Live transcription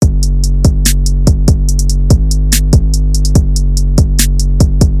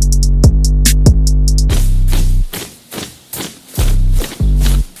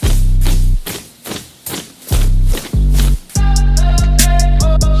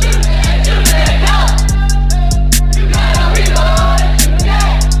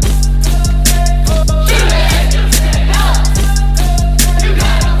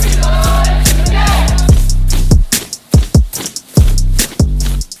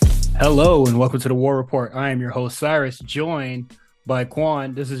Hello and welcome to the War Report. I am your host Cyrus, joined by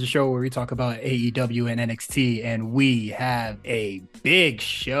Quan. This is a show where we talk about AEW and NXT, and we have a big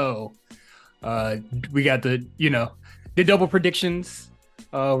show. We got the double predictions.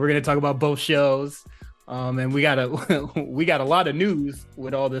 We're gonna talk about both shows, and we got a we got a lot of news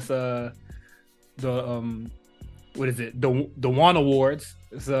with all this. What is it? The One Awards.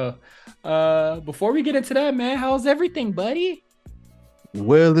 So, before we get into that, man, how's everything, buddy?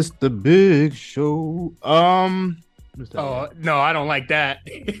 Well, it's the big show. Oh no, I don't like that.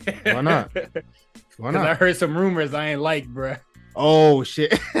 Why not? Why Because not? I heard some rumors I ain't like, bruh. Oh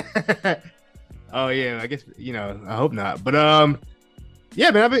shit. Oh yeah, I guess I hope not. But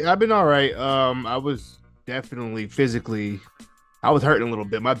yeah, man, I've been all right. I was definitely physically, I was hurting a little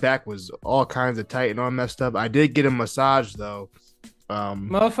bit. My back was all kinds of tight and all messed up. I did get a massage though.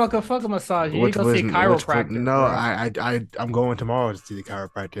 Motherfucker, fuck a massage. You need Which to go see a was chiropractor. no, bro. I'm going tomorrow to see the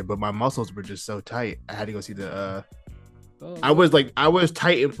chiropractor, but my muscles were just so tight. I had to go see the Oh, I was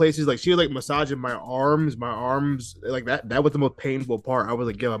tight in places, like she was like massaging my arms like that was the most painful part. I was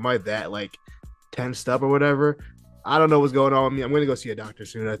like, yo, am I that like tensed up or whatever? I don't know what's going on with me. I'm gonna go see a doctor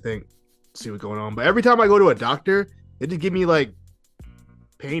soon, I think, see what's going on. But every time I go to a doctor, they just give me like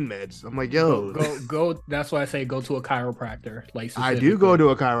pain meds. I'm like, yo, go. That's why I say go to a chiropractor. Like I do go to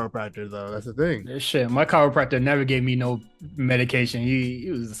a chiropractor though. That's the thing. Shit, my chiropractor never gave me no medication. He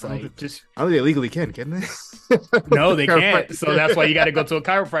was just like, just I don't think they legally can they? no, they can't. So that's why you got to go to a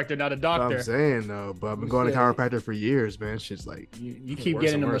chiropractor, not a doctor. I'm saying though, but I've been going to chiropractor for years, man. Shit's like You keep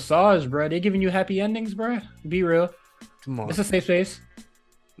getting a massage, bro. They giving you happy endings, bro. Be real. Come on, It's a safe space.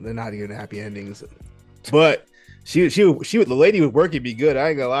 they're not giving happy endings, but the lady was working me good. I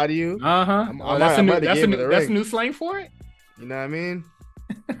ain't gonna lie to you. That's a new slang for it. You know what I mean?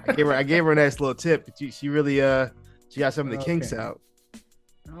 I gave her a nice little tip. But she really she got some of the kinks out.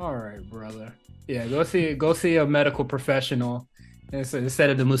 All right, brother. Yeah, go see a medical professional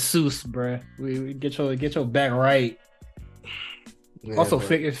instead of the masseuse, bro. We get your back right. Yeah, Also,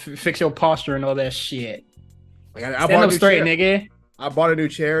 but fix your posture and all that shit. like, I Stand bought a up new straight, chair. nigga. I bought a new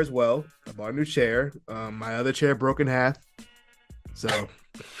chair as well. I bought a new chair. My other chair broke in half. So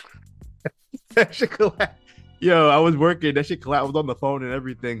that shit collapsed. Yo, I was working. That shit collapsed. I was on the phone and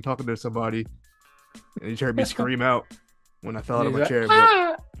everything, talking to somebody, and he heard me scream out when I fell out of my chair. But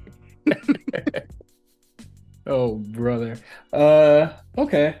Ah! Oh, brother.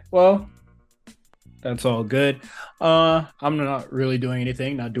 Okay. Well, that's all good. I'm not really doing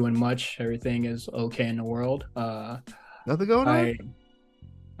anything. Not doing much. Everything is okay in the world. nothing going on.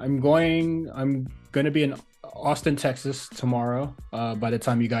 I'm gonna be in Austin, Texas tomorrow. By the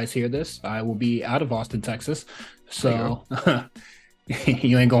time you guys hear this, I will be out of Austin, Texas. So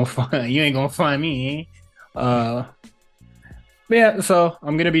you ain't gonna find me. But yeah, so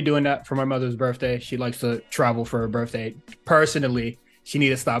I'm gonna be doing that for my mother's birthday. She likes to travel for her birthday. Personally, she need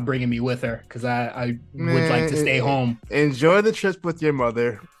to stop bringing me with her because I would like to stay home. Enjoy the trips with your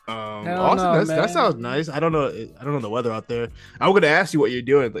mother. Austin, that sounds nice. I don't know the weather out there. I'm gonna ask you what you're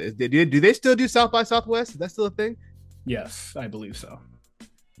doing. Do they still do South by Southwest? Is that still a thing? Yes, I believe so.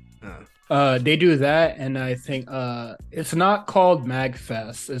 They do that, and I think it's not called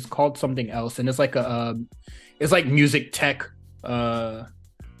MagFest. It's called something else, and it's like it's like music tech, a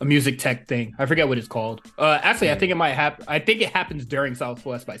music tech thing. I forget what it's called. Actually, I think it might happen. I think it happens during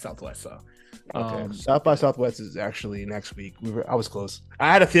Southwest by Southwest. So, okay. South by Southwest is actually next week. I was close.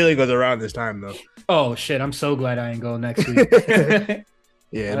 I had a feeling it was around this time though. Oh shit! I'm so glad I ain't go next week.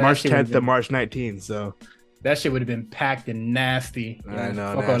 Yeah, March 10th to March 19th. So that shit would have been packed and nasty. I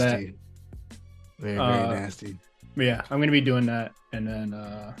know, fuck all that. nasty. Very nasty. But yeah, I'm gonna be doing that, and then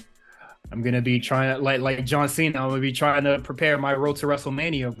I'm gonna be trying to like John Cena. I'm gonna be trying to prepare my road to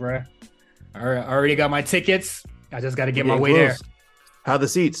WrestleMania, bruh. I already got my tickets. I just got to get my way there. How the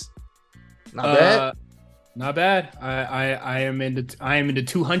seats? Not bad. Not bad. I am in the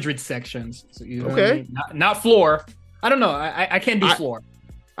 200 sections. So you know okay. what I mean? Not floor. I don't know. I can't do floor.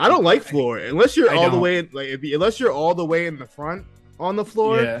 I don't like floor unless you're all the way unless you're all the way in the front on the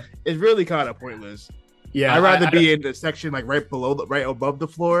floor. Yeah. It's really kind of pointless. Yeah, I'd rather be in the section like right above the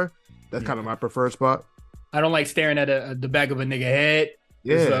floor. That's kind of my preferred spot. I don't like staring at the back of a nigga head.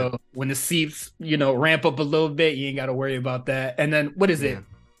 Yeah. So when the seats, ramp up a little bit, you ain't got to worry about that. And then what is it?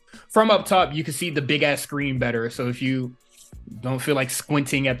 From up top, you can see the big ass screen better. So if you don't feel like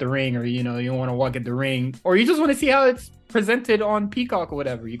squinting at the ring, or you don't want to walk at the ring, or you just want to see how it's presented on Peacock or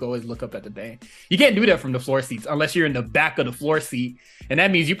whatever, you can always look up at the thing. You can't do that from the floor seats unless you're in the back of the floor seat, and that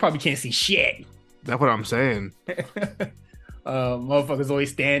means you probably can't see shit. That's what I'm saying. Motherfuckers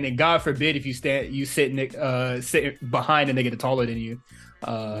always stand, and God forbid if you sit behind a nigga that's taller than you.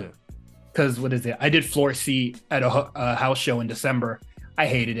 because what is it? I did floor seat at a house show in December. I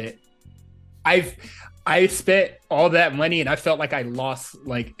hated it. I've I spent all that money and I felt like I lost.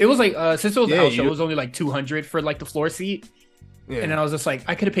 Like it was like since it was a house show, it was only like 200 for like the floor seat. Yeah. And I was just like,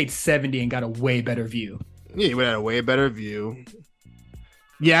 I could have paid 70 and got a way better view. Yeah, you would have had a way better view.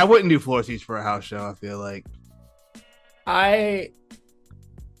 Yeah, I wouldn't do floor seats for a house show. I feel like I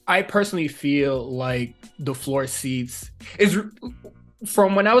personally feel like the floor seats is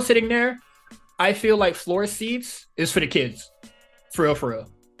from when I was sitting there. I feel like floor seats is for the kids, for real.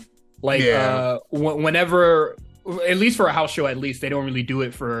 Like whenever, at least for a house show, at least they don't really do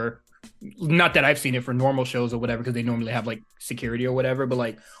it for. Not that I've seen it for normal shows or whatever, because they normally have like security or whatever. But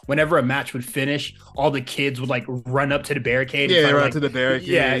like whenever a match would finish, all the kids would like run up to the barricade. Yeah, they run up to the barricade.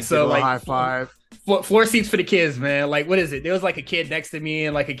 Yeah, so like high five. Floor seats for the kids, man. Like, what is it? There was like a kid next to me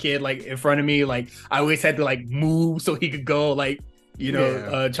and like a kid like in front of me. Like, I always had to like move so he could go like,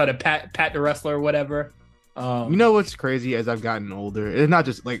 try to pat the wrestler or whatever. You know what's crazy? As I've gotten older, it's not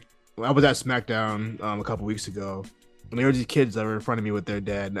just like I was at SmackDown a couple weeks ago. And there were these kids that were in front of me with their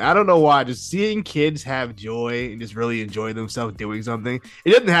dad. And I don't know why. Just seeing kids have joy and just really enjoy themselves doing something.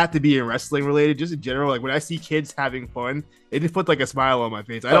 It doesn't have to be in wrestling related. Just in general, like when I see kids having fun, it just puts like a smile on my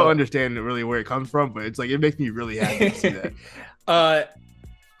face. I don't understand really where it comes from, but it's like it makes me really happy to see that.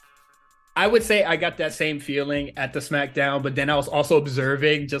 I would say I got that same feeling at the SmackDown, but then I was also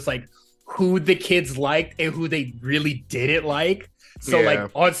observing just like who the kids liked and who they really didn't like. So like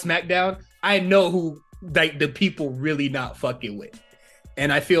on SmackDown, I know who like the people really not fucking with,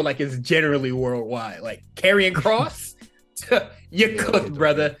 and I feel like it's generally worldwide. Like Karrion Kross, you cooked,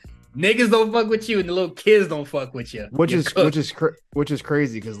 brother. Niggas don't fuck with you, and the little kids don't fuck with you. Which is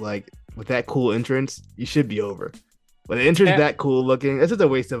crazy because like with that cool entrance, you should be over. But the entrance that cool looking, it's just a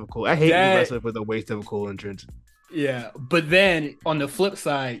waste of a cool. I hate wrestling with a waste of a cool entrance. Yeah, but then on the flip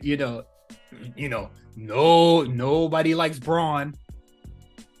side, nobody likes Braun,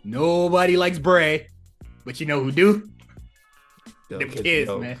 nobody likes Bray. But you know who do? Them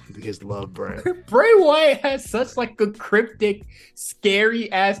kids, man. The kids love Bray. Bray Wyatt has such like a cryptic,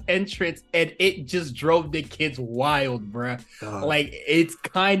 scary ass entrance, and it just drove the kids wild, bruh. Like it's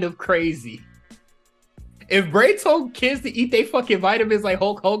kind of crazy. If Bray told kids to eat their fucking vitamins like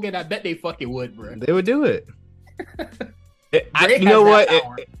Hulk Hogan, I bet they fucking would, bruh. They would do it. You know what?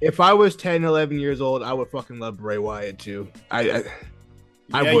 If I was 10, 11 years old, I would fucking love Bray Wyatt too.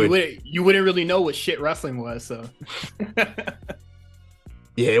 I would. You wouldn't really know what shit wrestling was, so.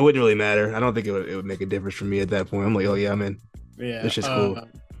 Yeah, it wouldn't really matter. I don't think it would make a difference for me at that point. I'm like, oh yeah, I'm in. Yeah, this shit's cool.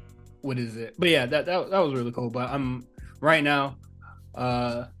 What is it? But yeah, that was really cool. But I'm right now,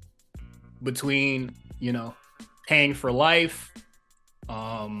 between paying for life,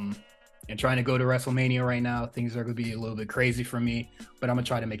 and trying to go to WrestleMania right now. Things are gonna be a little bit crazy for me, but I'm gonna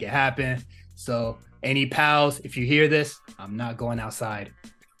try to make it happen. So. Any pals, if you hear this, I'm not going outside.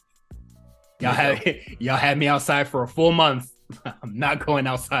 Y'all had me outside for a full month. I'm not going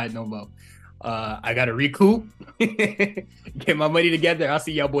outside no more. I gotta recoup, get my money together. I'll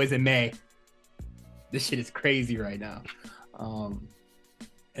see y'all boys in May. This shit is crazy right now.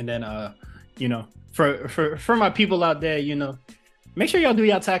 And then for my people out there, make sure y'all do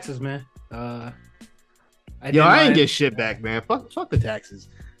y'all taxes, man. I ain't get shit back, man. Fuck the taxes.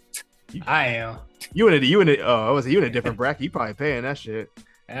 I am. You in a different bracket. You probably paying that shit.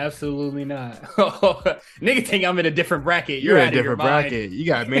 Absolutely not. Nigga think I'm in a different bracket. You're in a different bracket. You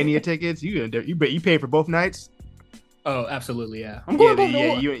got Mania tickets. You pay for both nights. Oh, absolutely, yeah.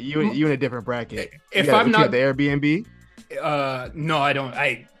 You in a different bracket. If I'm not the Airbnb. No, I don't.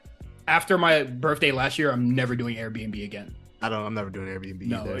 After my birthday last year, I'm never doing Airbnb again. I'm never doing Airbnb.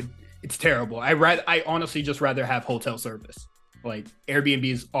 No, it's terrible. I honestly just rather have hotel service. Like Airbnb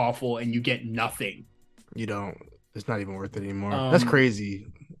is awful and you get nothing. You don't. It's not even worth it anymore. That's crazy.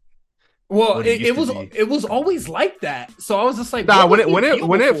 Well, it was always like that. So I was just like,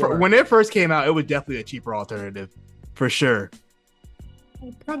 when it first came out, it was definitely a cheaper alternative, for sure.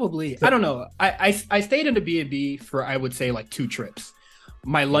 Probably. I don't know. I stayed in the B&B for I would say like 2 trips.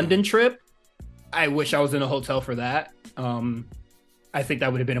 My London trip, I wish I was in a hotel for that. I think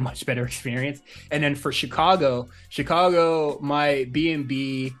that would have been a much better experience. And then for Chicago, my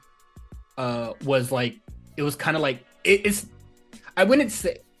B&B was like, it was kind of like it's. I wouldn't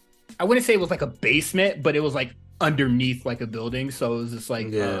say it was like a basement, but it was like underneath like a building. So it was just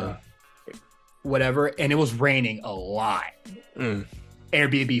like whatever, and it was raining a lot.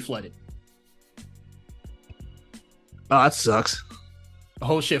 Airbnb flooded. Oh, that sucks. The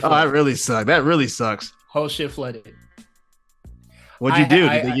whole shit flooded. Oh, that really sucks. Whole shit flooded. What'd you do?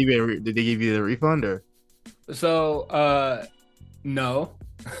 Did they give you the refund or? So No,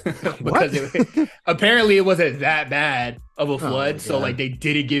 What? because apparently it wasn't that bad of a Oh my flood. So like God. they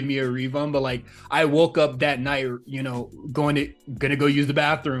didn't give me a refund, but like I woke up that night, gonna go use the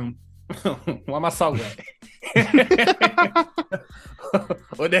bathroom. Why my sock wet?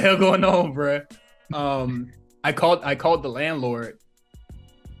 What the hell going on, bro? Um, I called the landlord,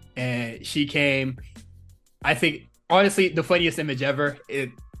 and she came. I think honestly, the funniest image ever. It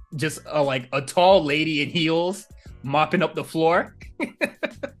just like a tall lady in heels mopping up the floor. I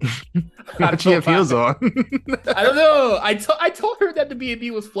What she have heels on? I don't know. I told her that the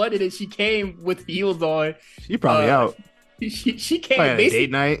B&B was flooded, and she came with heels on. She probably out. She Probably came had a basically.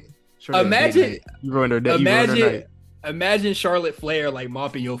 date night. Sure, had a date Imagine, night. You ruined her day. You ruined her imagine, night. imagine Charlotte Flair like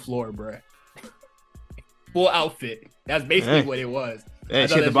mopping your floor, bro. Full outfit. That's basically Hey. what it was. Hey, I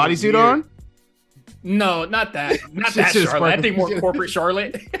she thought had the that shit was bodysuit weird. on. No, not that. Not She that just Charlotte. I sparkly- think more corporate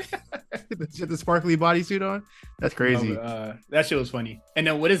Charlotte. She had the sparkly bodysuit on. That's crazy. That shit was funny. And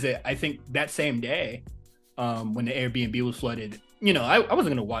then what is it? I think that same day, when the Airbnb was flooded, I wasn't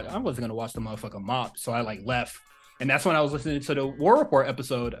gonna watch. I wasn't gonna watch the motherfucking mop, so I like left. And that's when I was listening to the War Report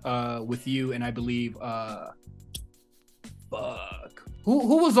episode with you, and I believe fuck,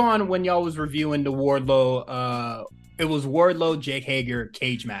 who was on when y'all was reviewing the Wardlow. It was Wardlow Jake Hager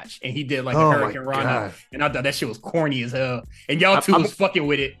cage match, and he did like a Oh my Hurricane Rana, God. and I thought that shit was corny as hell. And y'all two was fucking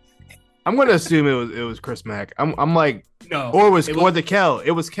with it. I'm gonna assume it was Chris Mack. I'm like, No, or was it Kel? It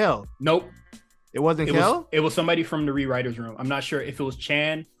was Kel. Nope. It wasn't It Kel. it was somebody from the rewriters room. I'm not sure if it was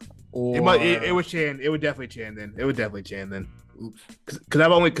Chan or It was Chan. It would definitely Chan then. It would definitely Chan then. Oops. Because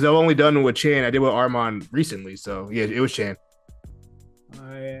I've only done with Chan. I did with Armand recently, so yeah, it was Chan.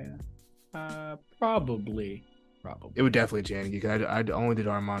 Probably. It would definitely Chan. Because I only did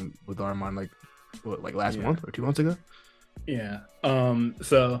Armand with Armand like last month or 2 months ago. Yeah.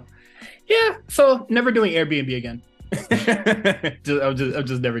 So never doing Airbnb again. I'm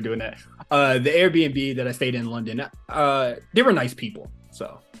just never doing that. The Airbnb that I stayed in London, they were nice people.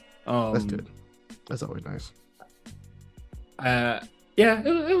 So That's good. That's always nice.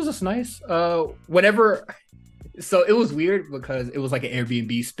 It was just nice. Whatever. So it was weird because it was like an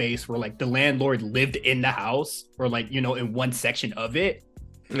Airbnb space where like the landlord lived in the house or like, in one section of it.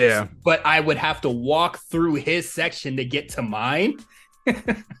 Yeah. But I would have to walk through his section to get to mine.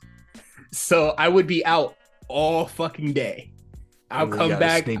 So I would be out all fucking day. I'll come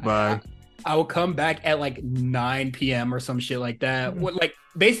back. Sneak by. I would come back at like 9 p.m. or some shit like that. Like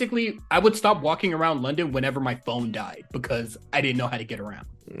basically, I would stop walking around London whenever my phone died because I didn't know how to get around.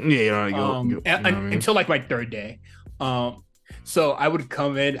 Yeah, Until like my third day. So I would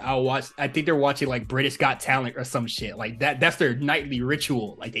come in, I'll watch. I think they're watching like British Got Talent or some shit like that. That's their nightly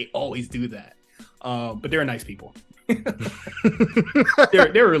ritual. Like they always do that. But they're nice people.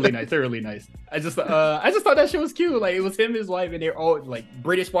 they're really nice. They're really nice. I just thought that shit was cute. Like it was him and his wife, and they're all like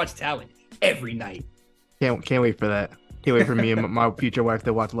British watch Talent every night. Can't wait for that. Can't wait for me and my future wife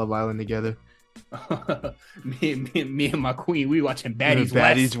to watch Love Island together. me and my queen, we watching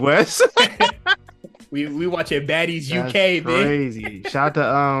Baddies West. we watching Baddies That's UK, man. Crazy. Shout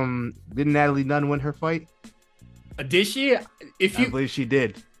out to didn't Natalie Nunn win her fight? Did she? I believe she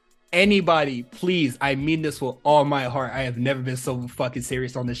did. Anybody, please, I mean this with all my heart. I have never been so fucking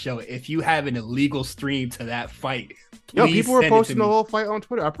serious on the show. If you have an illegal stream to that fight, Yo, please people were send it posting to the me. whole fight on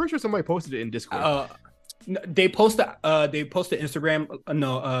Twitter. I'm pretty sure somebody posted it in Discord. They posted Instagram,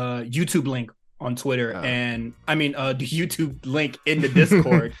 YouTube link on Twitter, and I mean the YouTube link in the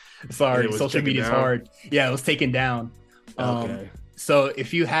Discord. Sorry, social media is hard. Yeah, it was taken down. Okay. So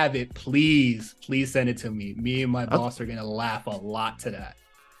if you have it, please send it to me. Me and my boss are gonna laugh a lot to that.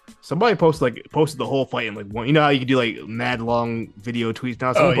 Somebody posted the whole fight in like one. You know how you can do like mad long video tweets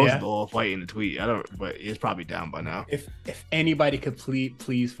now. Someone posted the whole fight in the tweet. I don't, but it's probably down by now. If anybody could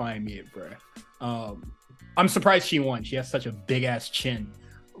please find me it, bro. I'm surprised she won. She has such a big ass chin.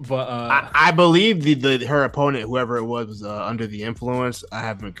 But I believe her opponent, whoever it was under the influence. I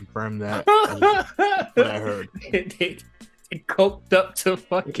haven't confirmed that. What I heard. they coked up to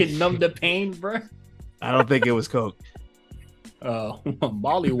fucking numb the pain, bro. I don't think it was coke.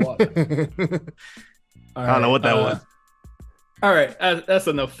 Molly water. I don't know what that was. All right, that's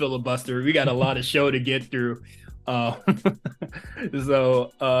enough filibuster. We got a lot of show to get through. So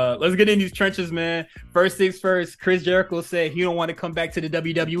let's get in these trenches, man. First things first, Chris Jericho said he don't want to come back to the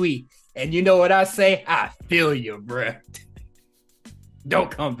WWE. And you know what I say? I feel you, bruh. Don't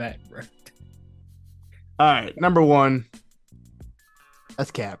come back, bruh. All right, number one.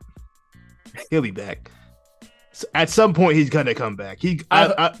 That's Cap. He'll be back. So at some point, he's gonna come back.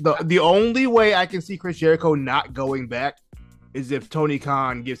 The only way I can see Chris Jericho not going back is if Tony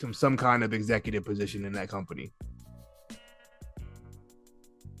Khan gives him some kind of executive position in that company.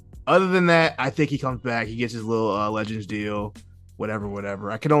 Other than that, I think he comes back. He gets his little Legends deal, whatever,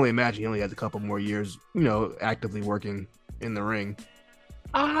 whatever. I can only imagine he only has a couple more years, actively working in the ring.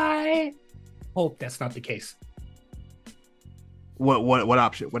 I hope that's not the case. What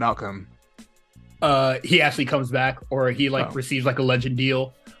option? What outcome? He actually comes back, or he receives like a legend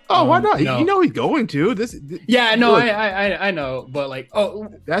deal. Oh, why not? No. He's going to this. Yeah, no, look, I know, but like,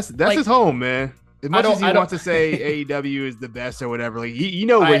 that's like, his home, man. As much as he wants to say AEW is the best or whatever, like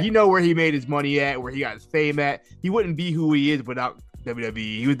where he made his money at, where he got his fame at. He wouldn't be who he is without WWE.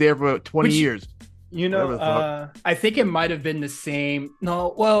 He was there for 20 years. I think it might have been the same.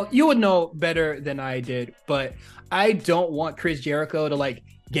 No, well, you would know better than I did, but I don't want Chris Jericho to like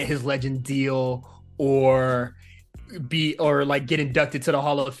get his legend deal or get inducted to the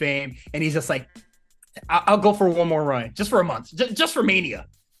Hall of Fame, and he's just like, I'll go for one more run, just for a month, just for Mania.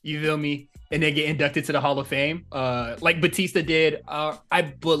 You feel me? And then get inducted to the Hall of Fame, like Batista did.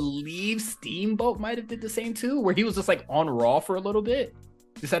 I believe Steamboat might have did the same too, where he was just like on Raw for a little bit.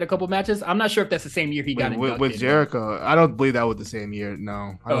 Just had a couple matches. I'm not sure if that's the same year he got inducted. With Jericho. I don't believe that was the same year.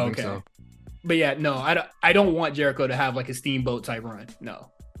 No, I don't think so. But yeah, no, I don't want Jericho to have like a Steamboat type run.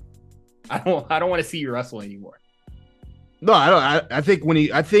 No, I don't want to see you wrestle anymore. No, I don't. I think when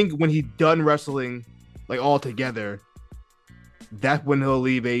he done wrestling like all together, that's when he'll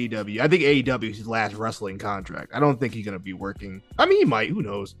leave AEW. I think AEW is his last wrestling contract. I don't think he's gonna be working. I mean, he might. Who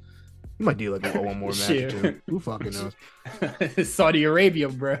knows? He might do like one more match or two. Who fucking knows? Saudi Arabia,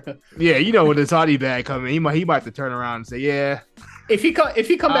 bro. Yeah, when the Saudi bag come in, he might have to turn around and say, yeah. If he come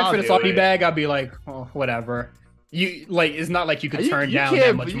back for the Saudi bag, I'll be like, oh, whatever. You like, it's not like you could turn down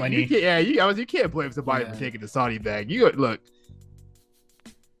that much money. You can't blame somebody for taking the Saudi bag. Look.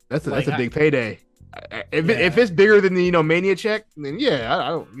 That's a big payday. If it's bigger than the Mania check, then yeah, I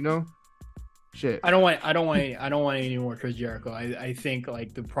don't shit. I don't want any more Chris Jericho. I think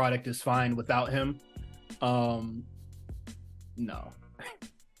like the product is fine without him. No.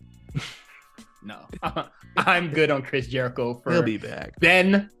 No. I'm good on Chris Jericho he'll be back.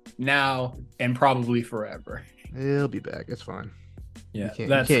 Then, now, and probably forever. He'll be back. It's fine. Yeah.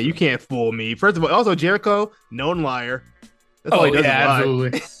 You can't fool me. First of all, also Jericho, known liar. That's all he does.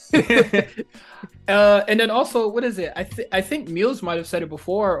 Absolutely. And then also, what is it? I think Mills might have said it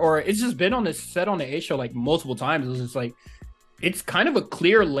before, or it's just been on the A show like multiple times. It's just like, it's kind of a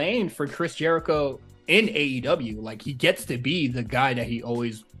clear lane for Chris Jericho in AEW. Like, he gets to be the guy that he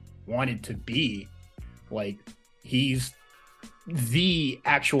always wanted to be. Like, he's the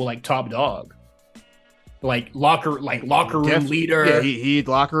actual like top dog. Like locker room leader. Yeah, he's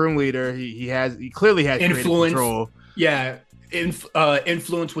locker room leader. He clearly has influence. Control. Yeah,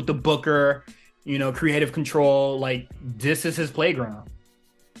 influence with the booker. Creative control. Like, this is his playground.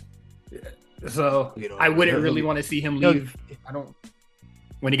 So I wouldn't really want to see him leave. I don't.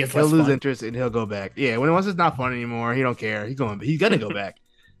 When he gets he'll less lose fun. interest and he'll go back. Yeah, when once it's not fun anymore, he don't care. He's gonna go back.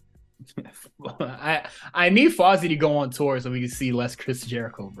 I need Fozzy to go on tour so we can see less Chris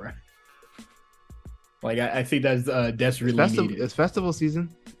Jericho, bro. Like, I think that's really needed. It's festival season.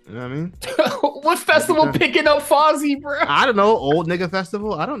 You know what I mean? What festival picking up Fozzy, bro? I don't know. Old nigga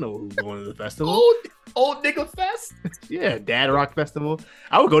festival. I don't know who's going to the festival. Old nigga fest. Yeah, Dad Rock festival.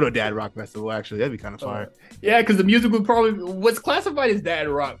 I would go to a Dad Rock festival. Actually, that'd be kind of fire. Yeah, because the music would probably what's classified as Dad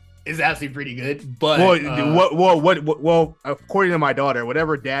Rock is actually pretty good. But well, according to my daughter,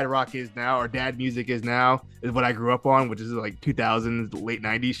 whatever Dad Rock is now or Dad music is now is what I grew up on, which is like 2000s, late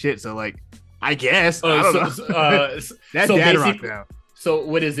 90s shit. So like, I guess I don't know. That's Dad Rock now. So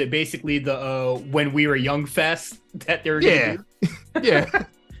what is it? Basically the When We Were Young fest that they're yeah,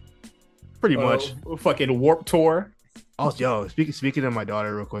 pretty much. Fucking Warped Tour. Oh, yo, speaking of my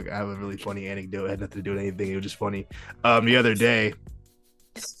daughter, real quick, I have a really funny anecdote. It had nothing to do with anything. It was just funny. The other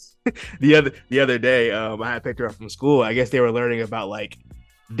day, I had picked her up from school. I guess they were learning about like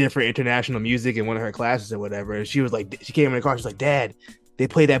different international music in one of her classes or whatever. And she was like, she came in the car. She's like, Dad, they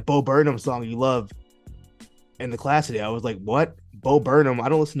play that Bo Burnham song you love in the class today. I was like, what? Bo Burnham? I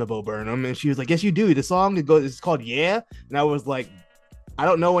don't listen to Bo Burnham. And she was like, yes, you do. The song it's called Yeah. And I was like, I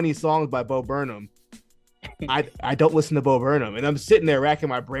don't know any songs by Bo Burnham. I don't listen to Bo Burnham. And I'm sitting there racking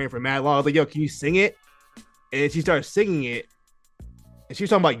my brain for mad long. I was like, yo, can you sing it? And she started singing it. And she was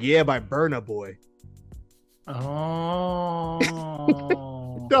talking about Yeah by Burna Boy. Oh.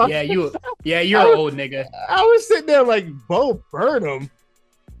 You're an old nigga. I was sitting there like, Bo Burnham?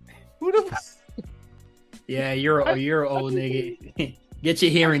 Who the fuck? Yeah, you're an old nigga. Get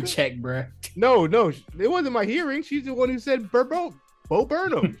your hearing checked, bro. No, it wasn't my hearing. She's the one who said Bo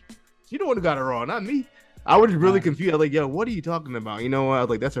Burnham. She the one who got it wrong, not me. I was really confused. I was like, yo, what are you talking about? You know what? I was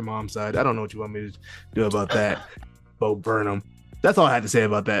like, that's her mom's side. I don't know what you want me to do about that. Bo Burnham. That's all I had to say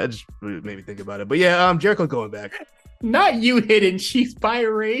about that. It just really made me think about it. But yeah, Jericho's going back. Not you hidden. She's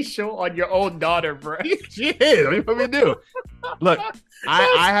biracial on your own daughter, bro. She is. What do you want me to do? Look,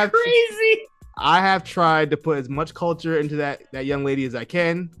 I have crazy. I have tried to put as much culture into that young lady as I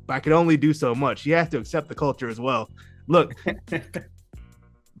can, but I can only do so much. She has to accept the culture as well. Look,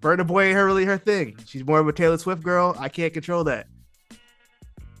 Burna Boy ain't really her thing. She's more of a Taylor Swift girl. I can't control that.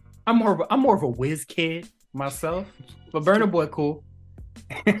 I'm more of a whiz kid myself, but Burna Boy cool.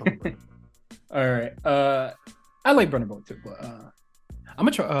 All right. I like Burna Boy too, but I'm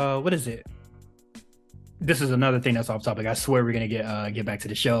gonna try. What is it? This is another thing that's off topic. I swear we're gonna get back to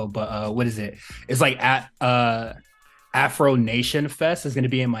the show, but what is it? It's like at Afro Nation Fest is gonna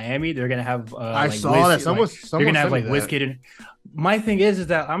be in Miami. They're gonna have I like saw that. Someone they're gonna have like Wizkid. My thing is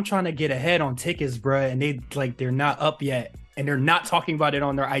that I'm trying to get ahead on tickets, bro, and they're not up yet, and they're not talking about it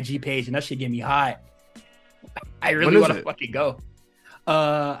on their IG page, and that shit get me hot. I really want to fucking go.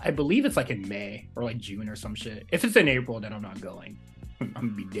 I believe it's like in May or like June or some shit. If it's in April, then I'm not going. I'm gonna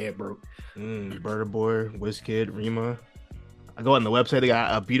be dead broke. Burna Boy, Wizkid, Rima. I go on the website. They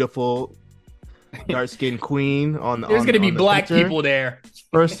got a beautiful dark-skinned queen on. There's gonna be black picture. People there.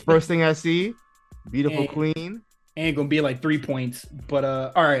 First thing I see, beautiful queen. Ain't gonna be like 3 points, but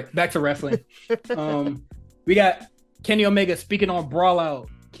all right, back to wrestling. We got Kenny Omega speaking on Brawl Out.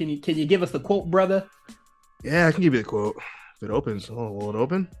 Can you give us the quote, brother? Yeah, I can give you the quote. If it opens, will it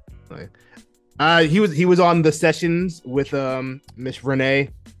open? Like, he was on the sessions with Miss Renee,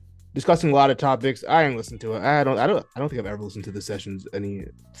 discussing a lot of topics. I didn't listen to it. I don't think I've ever listened to the sessions, any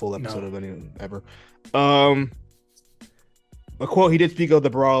full episode of any ever. A quote, he did speak of the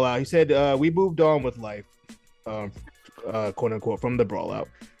Brawl Out. He said, "We moved on with life." Quote unquote, from the Brawl Out.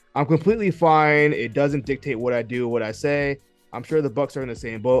 I'm completely fine. It doesn't dictate what I do, what I say. I'm sure the Bucks are in the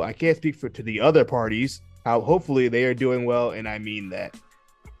same boat. I can't speak to the other parties. Hopefully they are doing well, and I mean that.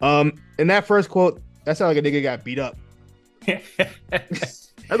 In that first quote, that sounded like a nigga got beat up.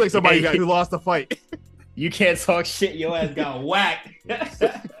 That's like somebody who lost a fight. You can't talk shit. Your ass got whacked.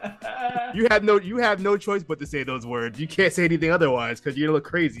 You have no choice but to say those words. You can't say anything otherwise because you look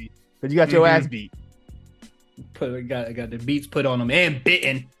crazy because you got your ass beat. Got the beats put on him and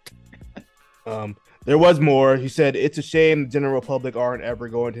bitten. There was more. He said, "It's a shame the general public aren't ever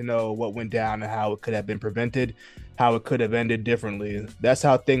going to know what went down and how it could have been prevented, how it could have ended differently. That's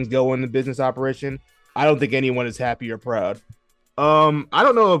how things go in the business operation. I don't think anyone is happy or proud." I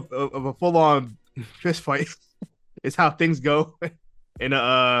don't know of a full-on fist fight is how things go in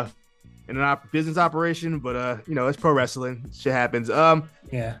a business operation, but it's pro wrestling. Shit happens.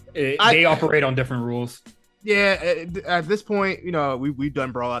 They operate on different rules. Yeah, at this point, we've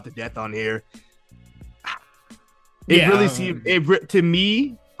done Brawl Out to death on here. It really seemed to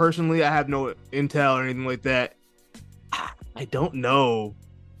me personally. I have no intel or anything like that. I don't know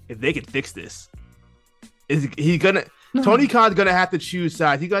if they can fix this. Is he gonna? No. Tony Khan's gonna have to choose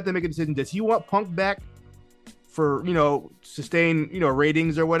sides. He got to make a decision. Does he want Punk back for sustain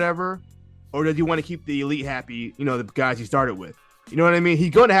ratings or whatever, or does he want to keep the elite happy? The guys he started with. You know what I mean?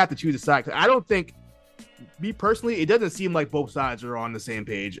 He's gonna have to choose a side. I don't think. Me personally, it doesn't seem like both sides are on the same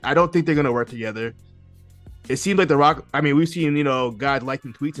page. I don't think they're gonna work together. It seems like The Rock. I mean, we've seen guys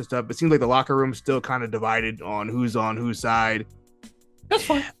liking tweets and stuff. But it seems like the locker room's still kind of divided on who's side. That's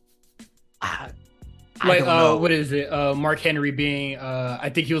fine. What is it? Mark Henry being, I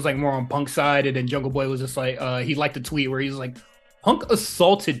think he was like more on Punk's side, and then Jungle Boy was just like, he liked the tweet where he was like, Punk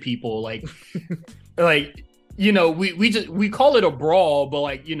assaulted people, like, we call it a brawl,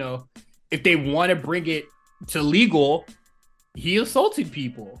 but if they want to bring it to legal, he assaulted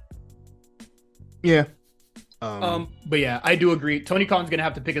people. Yeah. But yeah, I do agree. Tony Khan's gonna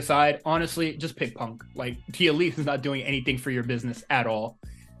have to pick a side. Honestly, just pick Punk. Like, the elite is not doing anything for your business at all.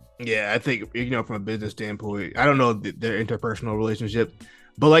 Yeah, I think from a business standpoint, I don't know their interpersonal relationship,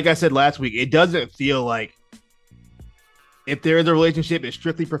 but like I said last week, it doesn't feel like if there is a relationship, it's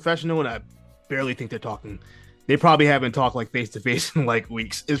strictly professional, and I barely think they're talking. They probably haven't talked like face to face in like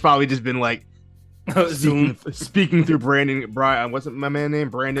weeks. It's probably just been like speaking through Brian. What's my man name?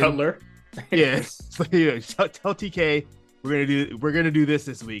 Brandon Cutler. Yeah, tell TK we're gonna do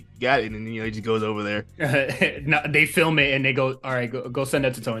this week. Got it, and he just goes over there. No, they film it and they go, all right, go send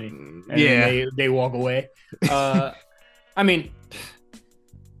that to Tony. And they walk away. I mean,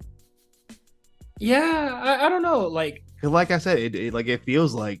 yeah, I don't know. Like I said, it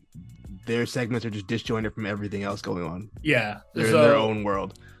feels like their segments are just disjointed from everything else going on. Yeah, they're in their own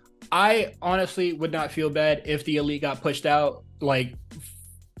world. I honestly would not feel bad if the elite got pushed out. Like,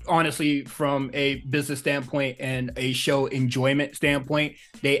 honestly, from a business standpoint and a show enjoyment standpoint,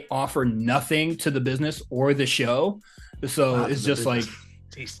 they offer nothing to the business or the show. So it's just like,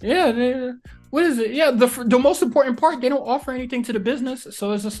 Tasty. yeah, what is it? Yeah, the most important part, they don't offer anything to the business.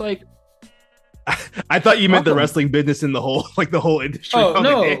 So it's just like, I thought you meant the wrestling business in the whole industry. oh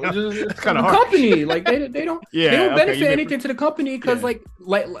no, it's kind of the hard. company, like they don't Yeah, they don't okay, benefit anything to the company because like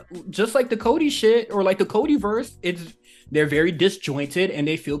just like the Cody shit or like the Cody verse, they're very disjointed and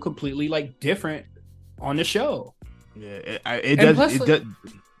they feel completely like different on the show. Yeah, it does. Plus, it does.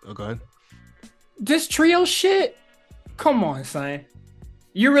 Oh, go ahead. This trio shit, come on, son.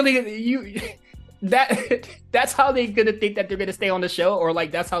 That's how they gonna think that they're gonna stay on the show, or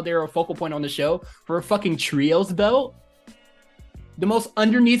like that's how they're a focal point on the show for a fucking trios belt. The most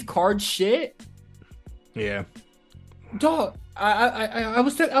underneath card shit. Yeah, dog. I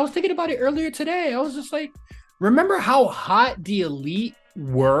was thinking about it earlier today. I was just like, remember how hot the Elite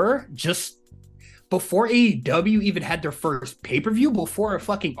were just before AEW even had their first pay-per-view, before a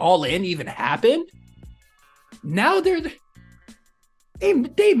fucking All In even happened? Now they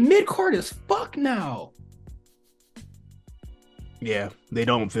mid-card as fuck now. Yeah, they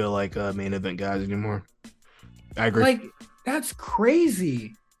don't feel like main event guys anymore. I agree. Like, that's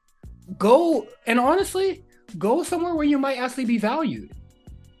crazy. Go somewhere where you might actually be valued.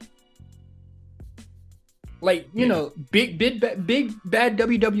 Like, you know, big bad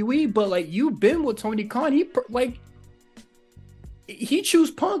WWE, but like you've been with Tony Khan. He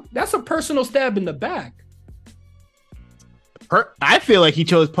choose Punk. That's a personal stab in the back. I feel like he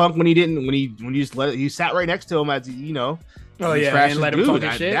chose Punk when he just let it. He sat right next to him as you know. Oh yeah, and let him talk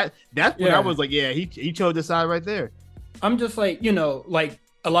his shit. That's when I was like, yeah, he chose the side right there. I'm just like, you know, like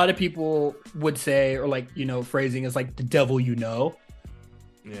a lot of people would say, or like, you know, phrasing is like the devil, you know.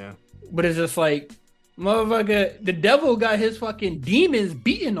 Yeah. But it's just like, motherfucker, the devil got his fucking demons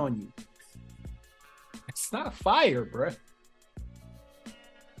beating on you. It's not fire, bro.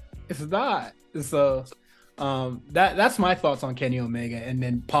 It's not. So that's my thoughts on Kenny Omega, and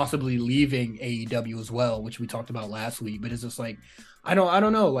then possibly leaving AEW as well, which we talked about last week. But it's just like, I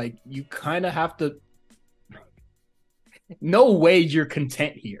don't know. Like, you kind of have to. No way you're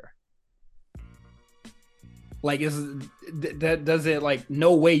content here. Like, does it like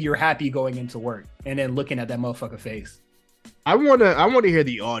no way you're happy going into work and then looking at that motherfucker face? I wanna hear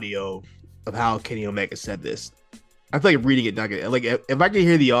the audio of how Kenny Omega said this. I feel like reading it not gonna, like if I can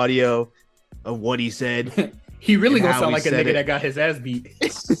hear the audio of what he said. He really gonna sound like a nigga that got his ass beat.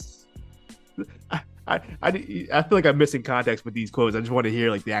 I feel like I'm missing context with these quotes. I just want to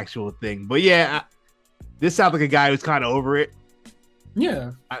hear like the actual thing. But yeah, this sounds like a guy who's kind of over it.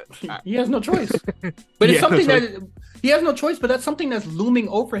 Yeah, he has no choice. But it's something that he has no choice. But that's something that's looming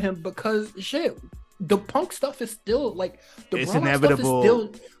over him because shit, the Punk stuff is still like it's inevitable.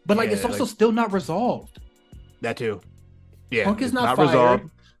 Stuff is still, but like it's also still not resolved. That too. Yeah, Punk is not resolved.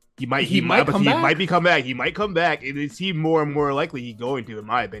 He might come back. He might come back. It seems more and more likely he's going to, in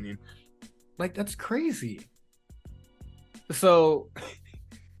my opinion. Like, that's crazy. So,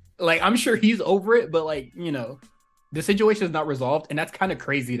 like, I'm sure he's over it, but like, you know, the situation is not resolved, and that's kind of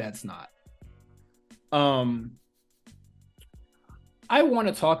crazy. That's not. I want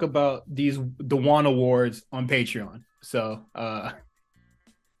to talk about the One Awards on Patreon. So,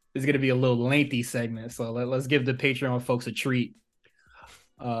 it's gonna be a little lengthy segment. So let's give the Patreon folks a treat.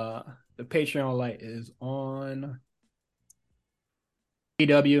 The Patreon light is on.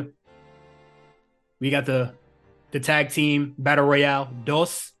 AEW. We got the tag team battle royale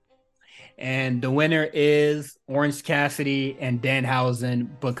DOS, and the winner is Orange Cassidy and Danhausen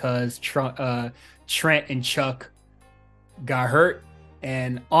because Trent and Chuck got hurt.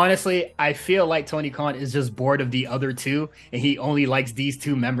 And honestly, I feel like Tony Khan is just bored of the other two, and he only likes these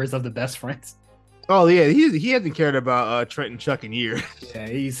two members of the Best Friends. Oh yeah, he hasn't cared about Trent and Chuck in years. Yeah,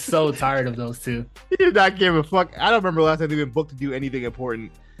 he's so tired of those two. He did not give a fuck. I don't remember last time they've been booked to do anything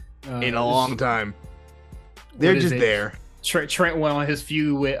important in a long time. They're just there. Trent went on his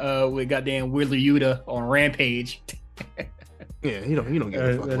feud with goddamn Wheeler Yuta on Rampage. Yeah, he don't give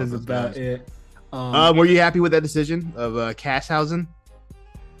a fuck. That is about it. Were you happy with that decision of Casshausen?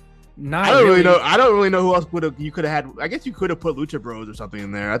 I don't really know who else you could have had. I guess you could have put Lucha Bros or something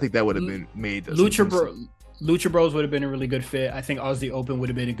in there. I think that would have been made. Lucha Bros would have been a really good fit. I think Aussie Open would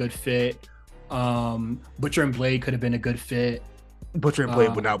have been a good fit. Butcher and Blade could have been a good fit. Butcher and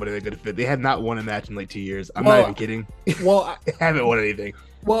Blade would not have been a good fit. They have not won a match in like 2 years. I'm not even kidding. Well, they haven't won anything.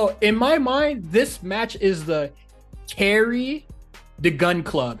 Well, in my mind, this match is the carry the Gun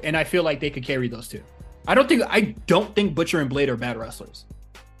Club, and I feel like they could carry those two. I don't think Butcher and Blade are bad wrestlers.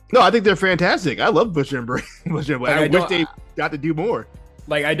 No, I think they're fantastic. I love Butcher and Blade. I wish they got to do more.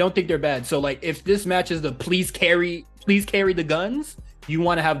 Like, I don't think they're bad. So, like, if this match is the please carry the guns, you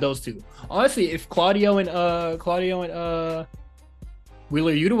want to have those two. Honestly, if Claudio and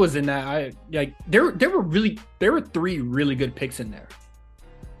Wheeler Yuta was in that, there were three really good picks in there.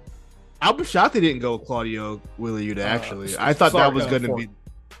 I'm shocked they didn't go with Claudio Wheeler Yuta. Actually, I thought that was going to be.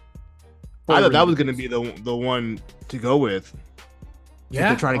 I thought that was going to be the one to go with. Yeah,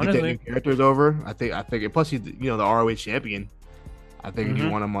 they're trying to get their new characters over. I think. Plus, he's the ROH champion. I think you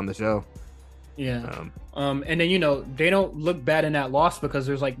want him on the show. Yeah. And then they don't look bad in that loss because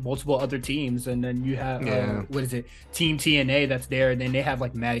there's like multiple other teams, and then you have what is it, Team TNA that's there, and then they have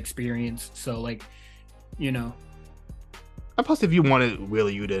like mad experience. So like, And plus, if you wanted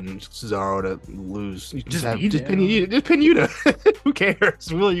Wheeler Yuta and Cesaro to lose, just pin Yuta. Who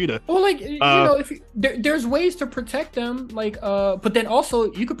cares? Wheeler Yuta. Well, like if there's ways to protect them, like but then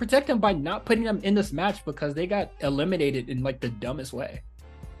also you could protect them by not putting them in this match because they got eliminated in like the dumbest way.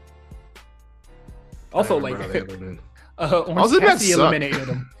 Also, like Orange Cassidy eliminated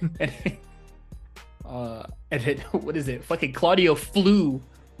them, and then what is it? Fucking Claudio flew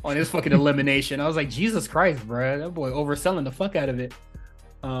on his fucking elimination. I was like, Jesus Christ, bro, that boy overselling the fuck out of it.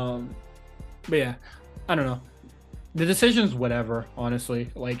 But yeah, I don't know. The decision's whatever, honestly.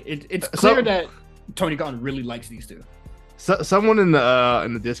 Like it's clear that Tony Khan really likes these two. So, someone in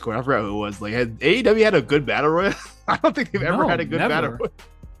the Discord, I forgot who it was, like, had AEW had a good battle royal? I don't think they've ever had a good battle royal.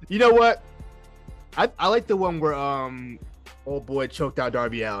 You know what? I like the one where old boy choked out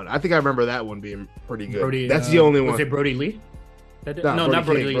Darby Allin. I think I remember that one being pretty good. That's the only one. Was it Brody Lee? Not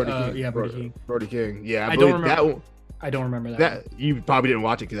Brody Lee. Brody King. Brody King. Yeah, I don't remember that one. I don't remember that. You probably didn't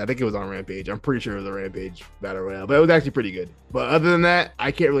watch it because I think it was on Rampage. I'm pretty sure it was a Rampage battle royale, but it was actually pretty good. But other than that,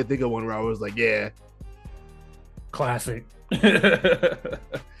 I can't really think of one where I was like, yeah, classic.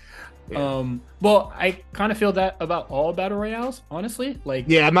 Well, I kind of feel that about all battle royales, honestly. Like,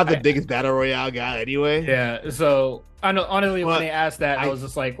 yeah, I'm not the biggest battle royale guy anyway. Yeah, so I know honestly when they asked that, I was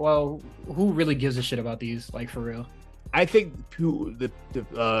just like, well, who really gives a shit about these? Like, for real. I think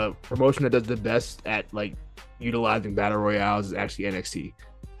the promotion that does the best at like utilizing battle royales is actually NXT.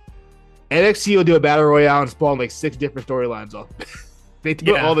 NXT will do a battle royale and spawn like 6 different storylines off. They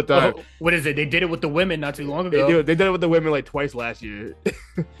do it all the time. What is it? They did it with the women not too long ago. They did it with the women like twice last year.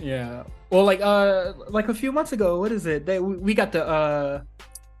 Yeah. Well, like a few months ago. What is it? We got the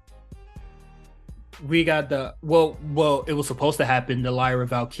well, it was supposed to happen. The Lyra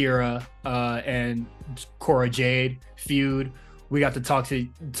Valkyria and Cora Jade feud. We got the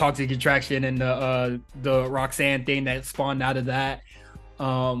toxic attraction and the Roxanne thing that spawned out of that.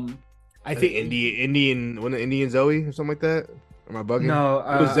 I think Indian Zoe or something like that. Am I bugging? No,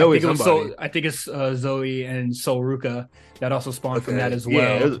 it was Zoe. I think it's Zoe and Sol Ruka that also spawned from that as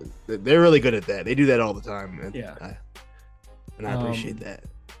well. Yeah, they're really good at that. They do that all the time. And yeah, I appreciate that.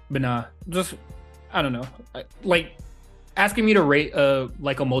 But nah, just I don't know. Like asking me to rate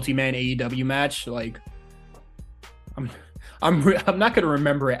like a multi-man AEW match, like I'm not gonna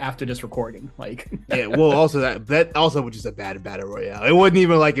remember it after this recording. Like, yeah. Well, also that also was just a bad battle royale. It wasn't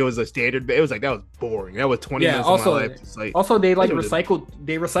even like it was a standard. It was like that was boring. That was 20 minutes of my life. Like, also they like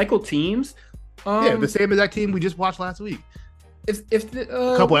recycled teams. Yeah, the same exact team we just watched last week. If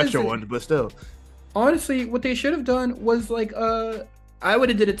a couple extra ones, but still. Honestly, what they should have done was like I would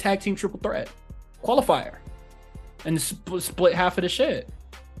have did a tag team triple threat qualifier, and split half of the shit.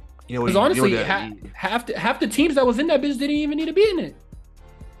 Because honestly, half the teams that was in that bitch didn't even need to be in it.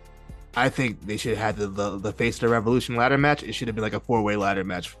 I think they should have had the Face of the Revolution ladder match. It should have been like a 4-way ladder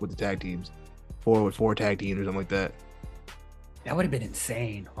match with the tag teams, 4 tag teams or something like that. That would have been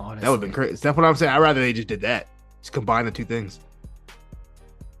insane. Honestly, that would have been crazy. That's what I'm saying. I'd rather they just did that. Just combine the two things.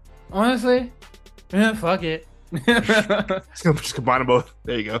 Honestly, yeah, fuck it. Just combine them both.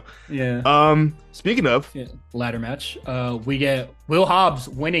 There you go. Yeah. Speaking of ladder match, we get Will Hobbs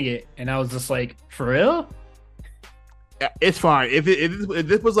winning it, and I was just like, for real? Yeah, it's fine. If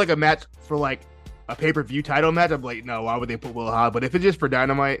this was like a match for like a pay-per-view title match, I'm like, no, why would they put Will Hobbs? But if it's just for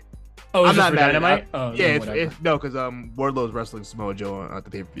Dynamite, I'm not mad at Dynamite. No, because Wardlow's wrestling Samoa Joe at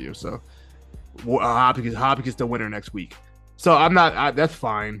the pay-per-view, so Hobbs gets the winner next week. So I'm not. That's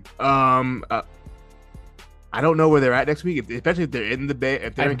fine. I don't know where they're at next week, especially if they're in the Bay.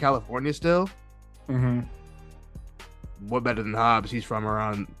 If they're in California still, what better than Hobbs? He's from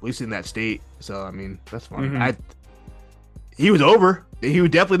around, at least in that state. So I mean, that's fine. He was over. He was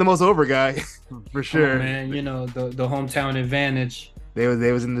definitely the most over guy for sure. Oh, man, the hometown advantage. They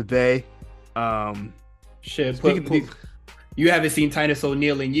was in the Bay. Shit. You haven't seen Titus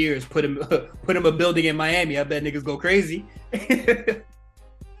O'Neil in years. Put him a building in Miami. I bet niggas go crazy.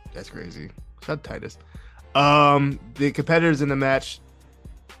 That's crazy. Shout out Titus. The competitors in the match,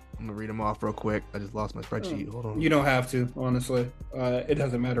 I'm gonna read them off real quick. I just lost my spreadsheet. Hold on. You don't have to, honestly. It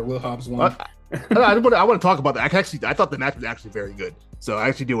doesn't matter. Will Hobbs won. I want to talk about that. I thought the match was actually very good, so I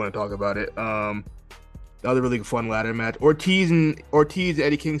actually do want to talk about it. The other really fun ladder match: Ortiz and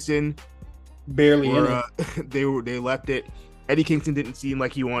Eddie Kingston barely in it. They left it. Eddie Kingston didn't seem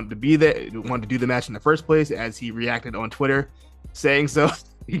like he wanted to be there, wanted to do the match in the first place, as he reacted on Twitter, saying so.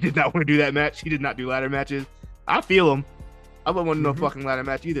 He did not want to do that match. He did not do ladder matches. I feel him. I wouldn't want to no fucking ladder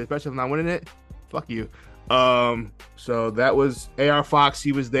match either, especially if I'm not winning it. Fuck you. So that was AR Fox.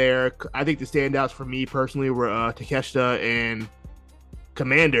 He was there. I think the standouts for me personally were Takeshita and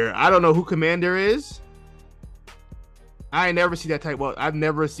Commander. I don't know who Commander is. I ain't never seen that tight walk. I've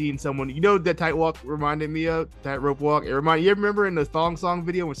never seen someone. You know what that tight walk reminded me of? Tight rope walk. You remember in the Thong Song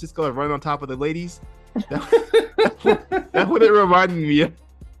video when Cisco was running on top of the ladies? That's what it reminded me of.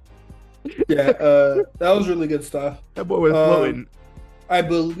 Yeah, that was really good stuff. That boy was floating. I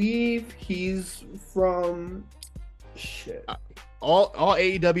believe he's from shit. All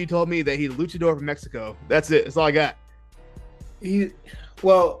AEW told me that he's a luchador from Mexico. That's it. That's all I got.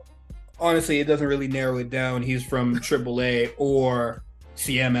 Honestly, it doesn't really narrow it down. He's from AAA or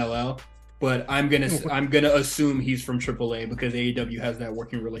CMLL, but I'm gonna assume he's from AAA because AEW has that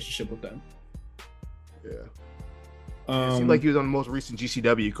working relationship with them. Yeah. It seemed like he was on the most recent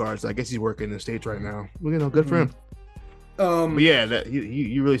GCW card, so I guess he's working in the States right now. Good for him. But yeah, that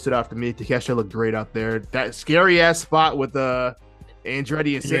he really stood out to me. Takeshita looked great out there. That scary ass spot with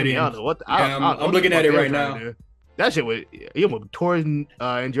Andretti and Sammy. I don't know what. I'm looking at it right now. That shit was he almost tore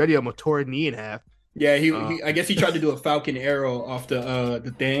Andretti almost tore his knee in half. Yeah, he I guess he tried to do a Falcon Arrow off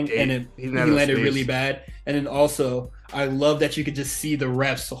the thing, and he landed really bad. And then also, I love that you could just see the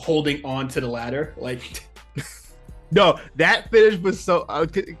refs holding on to the ladder, like. No, that finish was so.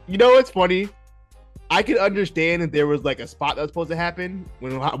 You know what's funny? I could understand if there was like a spot that was supposed to happen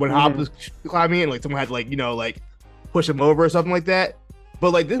when Hobbs was climbing in, like someone had to push him over or something like that.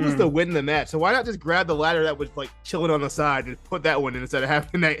 But like this was to win the match, so why not just grab the ladder that was like chilling on the side and put that one in instead of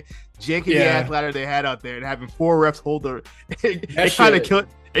having that janky ass ladder they had out there and having 4 refs hold the. It kind of killed.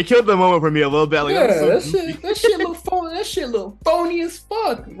 It killed the moment for me a little bit. Like, that shit look phony. That shit look phony as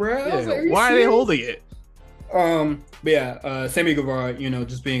fuck, bro. Yeah, like, why are they holding it? But yeah, Sammy Guevara,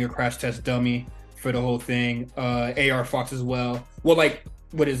 just being a crash test dummy for the whole thing. AR Fox as well. Well, like,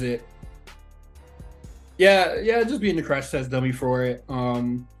 what is it? Yeah, just being the crash test dummy for it.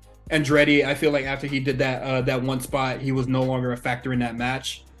 Andretti, I feel like after he did that one spot, he was no longer a factor in that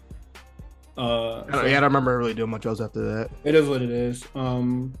match. I don't remember really doing much else after that. It is what it is.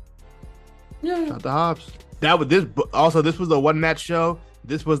 Yeah. Shout out to Hobbs. This was a one match show.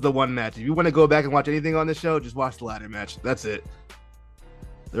 This was the one match. If you want to go back and watch anything on the show, just watch the ladder match. That's it.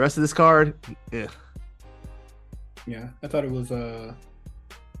 The rest of this card, yeah. Yeah, I thought it was good.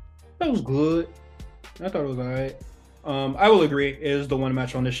 I thought it was all right. I will agree. It is the one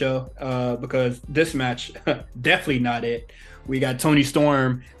match on the show because this match, definitely not it. We got Toni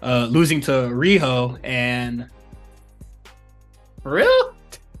Storm losing to Riho and... For real?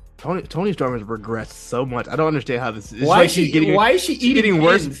 Toni Storm has regressed so much. I don't understand how this is. Why is she getting worse? She's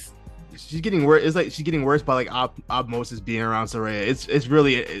getting worse. It's like she's getting worse by like osmosis being around Saraya. It's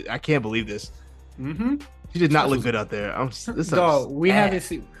really I can't believe this. Mm-hmm. She did not look good out there. We haven't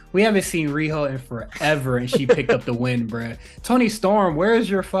seen Riho in forever, and she picked up the win, bruh. Toni Storm,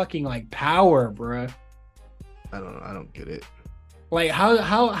 where's your fucking like power, bruh? I don't know. I don't get it. Like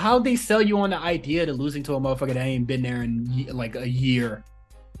how they sell you on the idea to losing to a motherfucker that ain't been there in like a year.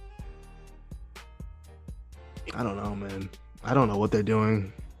 I don't know, man. I don't know what they're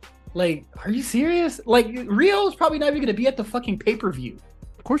doing. Like, are you serious? Like, Rio's probably not even gonna be at the fucking pay-per-view.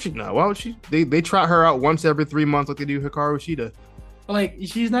 Of course she's not. Why would she? They trot her out once every 3 months like they do Hikaru Shida. Like,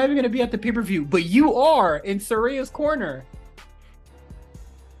 she's not even gonna be at the pay-per-view, but you are in Saraya's corner.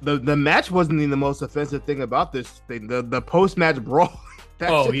 The match wasn't even the most offensive thing about this thing. The post-match brawl.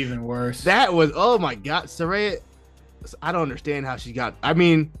 Even worse. That was, oh my god, Saraya. I don't understand how she got. I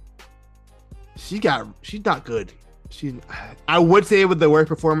mean, she's not good. I would say it was the worst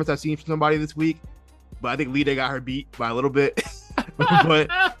performance I've seen from somebody this week, but I think Lita got her beat by a little bit.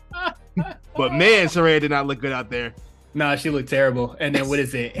 but man, Saraya did not look good out there. Nah, she looked terrible. And then what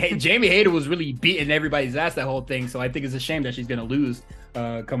is it? Hey, Jamie Hayter was really beating everybody's ass that whole thing. So I think it's a shame that she's gonna lose.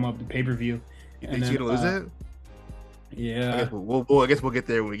 Come up the pay-per-view. Is she gonna lose it? Yeah. I guess we'll get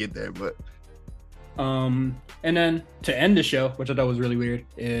there when we get there. But and then to end the show, which I thought was really weird,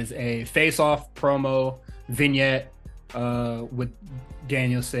 is a face-off promo vignette with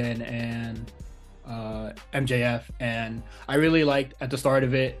Danielson and MJF, and I really liked at the start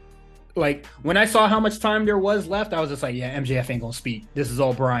of it like when I saw how much time there was left, I was just like, yeah, MJF ain't gonna speak. This is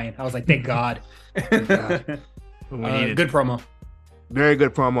all Brian. I was like, thank God. Thank God. Good promo. Very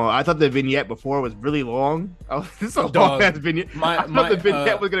good promo. I thought the vignette before was really long. This is a long ass vignette. I thought the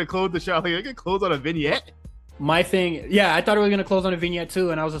vignette was gonna close the show. Like, I could close on a vignette. My thing, yeah, I thought it was gonna close on a vignette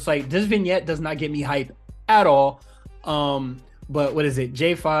too, and I was just like, this vignette does not get me hype at all. But what is it?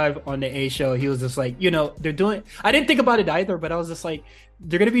 J5 on the A show, he was just like, they're doing. I didn't think about it either, but I was just like,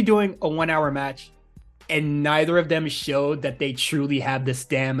 they're gonna be doing a 1 hour match, and neither of them showed that they truly have the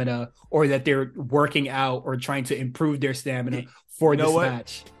stamina or that they're working out or trying to improve their stamina for this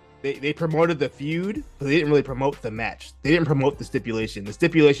match. They promoted the feud, but they didn't really promote the match. They didn't promote the stipulation. The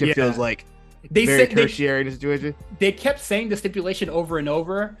stipulation feels like very tertiary in the situation. They kept saying the stipulation over and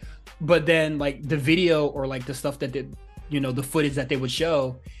over, but then like the video or like the stuff that did, the footage that they would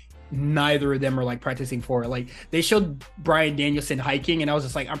show, neither of them are like practicing for it. Like they showed Bryan Danielson hiking, and I was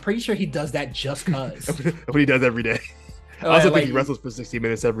just like, I'm pretty sure he does that just cause. What he does every day. I also think he wrestles for 60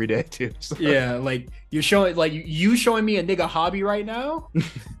 minutes every day too. So. Yeah, like you're showing, like you showing me a nigga hobby right now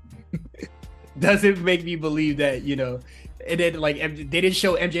doesn't make me believe that, and then like they didn't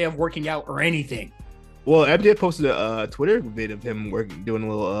show MJF working out or anything. Well, MJF posted a Twitter vid of him doing a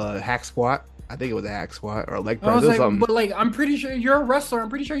little hack squat. I think it was a hack squat or a leg press or something. But like, I'm pretty sure you're a wrestler. I'm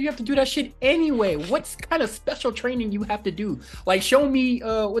pretty sure you have to do that shit anyway. What kind of special training you have to do? Like, show me,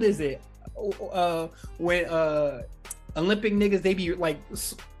 what is it? When Olympic niggas, they be like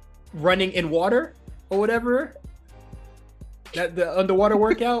running in water or whatever. That the underwater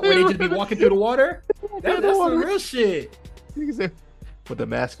workout where they just be walking through the water. That's some real shit. With the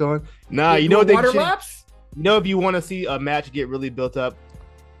mask on. Nah, you know what water laps? If you want to see a match get really built up,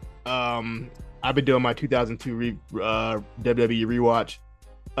 I've been doing my 2002 WWE rewatch.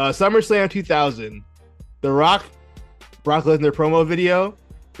 SummerSlam 2000, The Rock, Brock Lesnar promo video.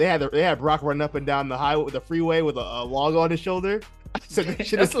 They had Brock running up and down the freeway with a log on his shoulder. I said that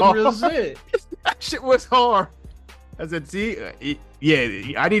shit is hard. Real shit. That shit was hard. I said, see,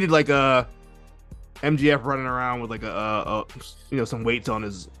 I needed like a MGF running around with like a some weights on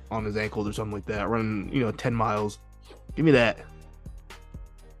his ankles or something like that, running 10 miles. Give me that.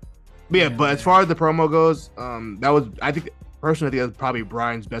 But as far as the promo goes, that was, I think personally, that was probably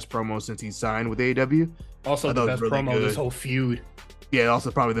Brian's best promo since he signed with AEW. Also, the best promo of this whole feud. Yeah,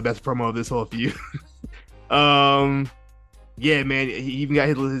 also probably the best promo of this whole feud. Yeah, man, he even got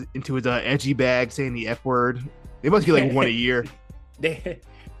into his edgy bag saying the F word. They must get like one a year. They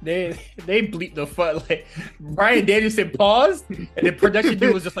bleep the fuck. Like Bryan Danielson paused, and the production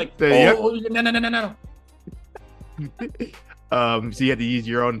dude was just like, no. So you had to use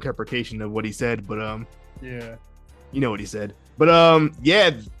your own interpretation of what he said, but yeah, you know what he said. But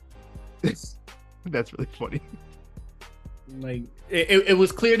yeah, that's really funny. Like it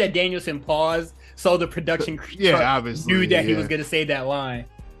was clear that Danielson paused, so the production obviously knew that he was gonna say that line.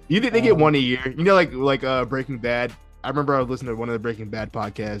 You think they get one a year? Like Breaking Bad. I remember I was listening to one of the Breaking Bad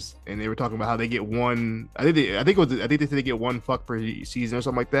podcasts, and they were talking about how they get one. I think they said they get one fuck per season or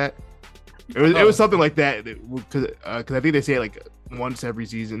something like that. It was something like that because I think they say it like once every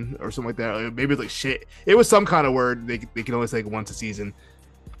season or something like that. Like, maybe it's like shit. It was some kind of word they can only say like once a season.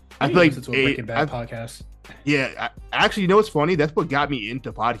 I feel like it's a Breaking Bad podcast. Yeah, actually, you know what's funny? That's what got me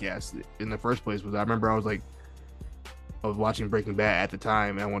into podcasts in the first place. Was I remember I was watching Breaking Bad at the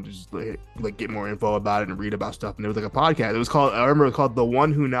time, and I wanted to just like get more info about it and read about stuff. And there was like a podcast. I remember it was called The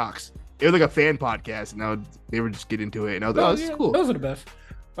One Who Knocks. It was like a fan podcast, and they would just get into it. And I was like, this is cool. Those are the best.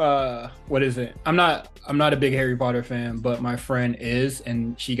 What is it? I'm not a big Harry Potter fan, but my friend is,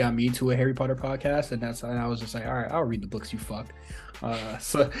 and she got me to a Harry Potter podcast, and I was just like, all right, I'll read the books, you fuck.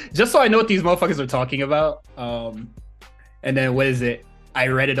 So just so I know what these motherfuckers are talking about. And then what is it? I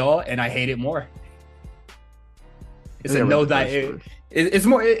read it all, and I hate it more. It's a know thy. It's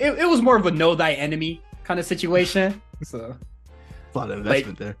more. It was more of a know thy enemy kind of situation. So a lot of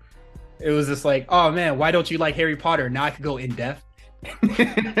investment there. It was just like, oh man, why don't you like Harry Potter? Now I could go in depth.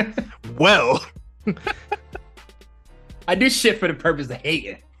 Well, I do shit for the purpose of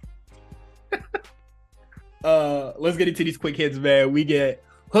hating. Let's get into these quick hits, man. We get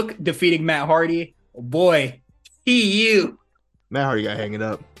Hook defeating Matt Hardy. Oh boy, you. Matt Hardy got hanging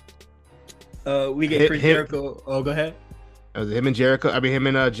up. We get Chris Jericho. Oh, go ahead. That was him and Jericho. I mean, him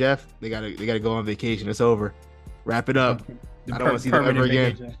and Jeff. They gotta go on vacation. It's over. Wrap it up. I don't want to see them ever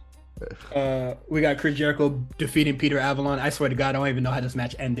again. We got Chris Jericho defeating Peter Avalon. I swear to God, I don't even know how this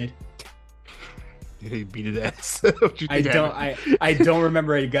match ended. He beat his ass. I don't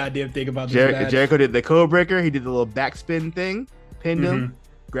remember a goddamn thing about this match. Jericho did the code breaker. He did the little backspin thing, pinned him,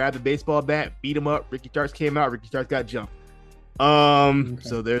 grabbed the baseball bat, beat him up. Ricky Starks came out. Ricky Starks got jumped.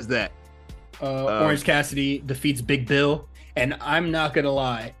 So there's that. Orange Cassidy defeats Big Bill, and I'm not gonna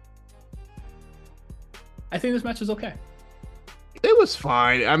lie, I think this match is okay. It was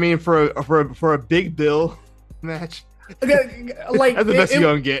fine. I mean, for a Big Bill match, like that's the best you're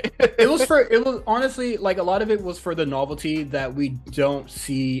gonna get. it was honestly like a lot of it was for the novelty that we don't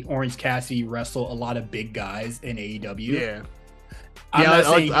see Orange Cassidy wrestle a lot of big guys in AEW. Yeah.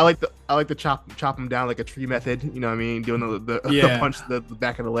 I like the chop him down like a tree method. You know what I mean? Doing the punch the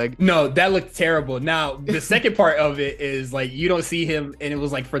back of the leg. No, that looked terrible. Now the second part of it is like you don't see him, and it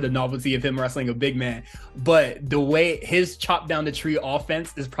was like for the novelty of him wrestling a big man. But the way his chop down the tree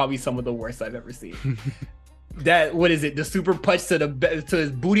offense is probably some of the worst I've ever seen. That what is it? The super punch to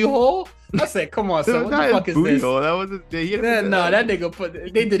his booty hole. I said, come on, son. What the fuck is this? Hole. That wasn't. That nigga put.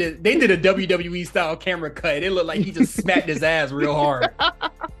 They did a WWE style camera cut. It looked like he just smacked his ass real hard.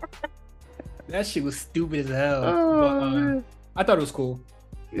 That shit was stupid as hell. But, I thought it was cool.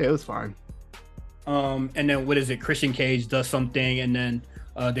 Yeah, it was fine. And then what is it? Christian Cage does something, and then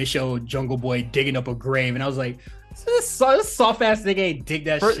they show Jungle Boy digging up a grave, and I was like, this soft ass nigga ain't dig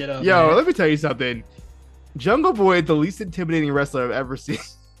that shit up. Yo, man. Let me tell you something. Jungle Boy is the least intimidating wrestler I've ever seen.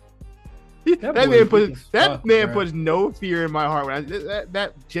 that man puts no fear in my heart. When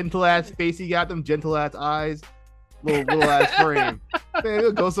that gentle ass face he got, them gentle ass eyes, little ass frame. Man,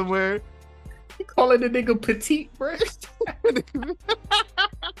 he'll go somewhere. You calling the nigga petite, bro?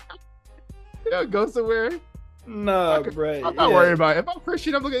 He'll go somewhere. Nah, bro. I'm not worried about it. If I'm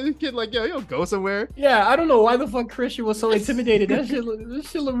Christian, I'm looking at this kid like, yo, he'll go somewhere. Yeah, I don't know why the fuck Christian was so intimidated. That shit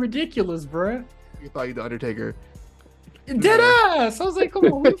look ridiculous, bro. You thought you the Undertaker. Dead ass. I was like, come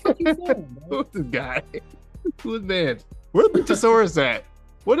on, what the fuck you saying? Who's this guy? Who's man? Where's Luchasaurus at?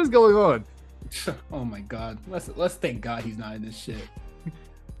 What is going on? Oh my god. Let's thank God he's not in this shit.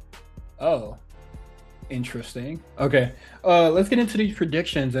 Oh. Interesting. Okay. Let's get into these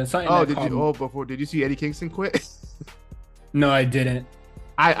predictions and something. Did you see Eddie Kingston quit? No, I didn't.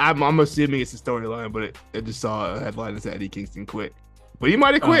 I'm assuming it's a storyline, but I just saw a headline that said Eddie Kingston quit. But he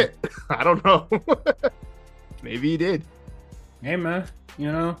might have quit. I don't know. Maybe he did. Hey, man.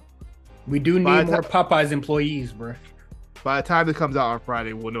 You know, we do need more Popeyes employees, bro. By the time it comes out on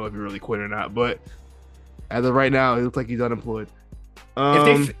Friday, we'll know if he really quit or not. But as of right now, it looks like he's unemployed.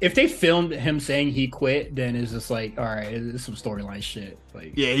 If they filmed him saying he quit, then it's just like, all right, it's some storyline shit.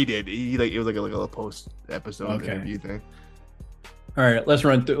 Like, yeah, he did. It was like a little post episode interview thing. All right, let's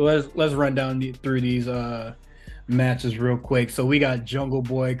run down through these matches real quick. So we got Jungle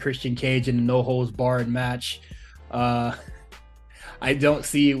Boy, Christian Cage in a no holds barred match. I don't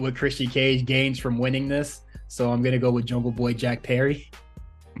see what Christian Cage gains from winning this, so I'm gonna go with Jungle Boy Jack Perry.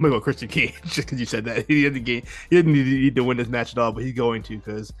 I'm gonna go Christian Cage just because you said that. He didn't need to win this match at all, but he's going to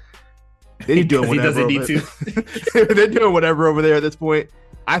because they're doing whatever. He doesn't need to. They're doing whatever over there at this point.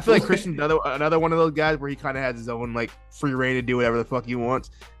 I feel like Christian's another one of those guys where he kind of has his own like free reign to do whatever the fuck he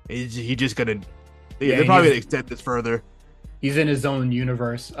wants. He just gonna. They're probably gonna extend this further. He's in his own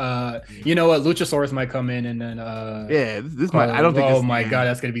universe. You know what? Luchasaurus might come in and then. This might. I don't think. Oh my god,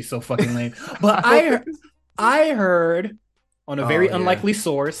 that's gonna be so fucking lame. But I heard on a very unlikely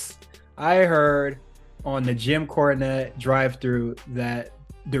source. I heard on the Jim Cornette drive-through that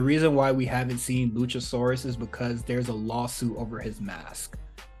the reason why we haven't seen Luchasaurus is because there's a lawsuit over his mask.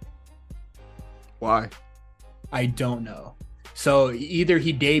 Why? I don't know. So either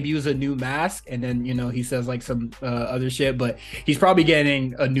he debuts a new mask and then, you know, he says like some other shit, but he's probably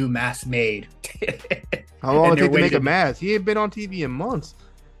getting a new mask made. How long did it take to make a mask? He ain't been on TV in months.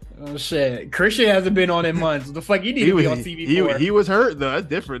 Oh shit. Christian hasn't been on in months. What the fuck you need to be on TV for? He was hurt though. That's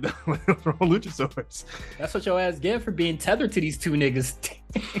different from Luchasaurus. That's what your ass get for being tethered to these two niggas.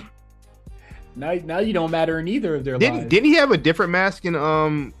 Now you don't matter in either of their lives. Didn't he have a different mask in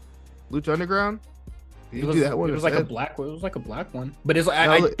Lucha Underground? It was like a black one, but it's like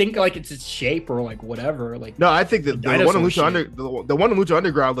I think like it's its shape or like whatever. Like no, I think that the one in Lucha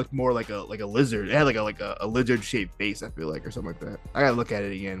Underground looked more like a lizard. It had like a lizard shaped face. I feel like or something like that. I gotta look at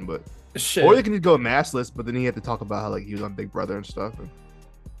it again, but shit. Or they can just go maskless. But then he had to talk about how like he was on Big Brother and stuff.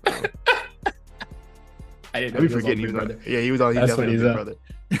 I didn't know he was on Big Brother. He was on. That's what he's Big Brother.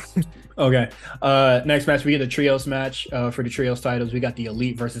 Okay. Next match, we get a trios match for the trios titles. We got the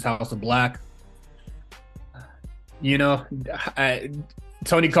Elite versus House of Black. You know,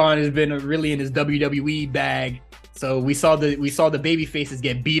 Tony Khan has been really in his WWE bag, so we saw the baby faces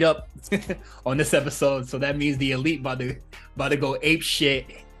get beat up on this episode. So that means the Elite about to go ape shit.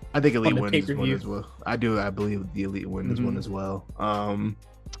 I think Elite wins this one as well. I believe the Elite win this one as well.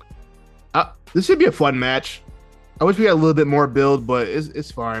 This should be a fun match. I wish we had a little bit more build, but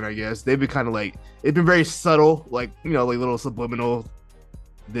it's fine, I guess. They've been kind of like it's been very subtle, like you know, like little subliminal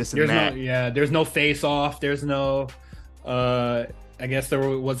this and that. There's no face off. There's no. I guess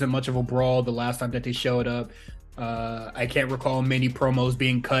there wasn't much of a brawl the last time that they showed up. I can't recall many promos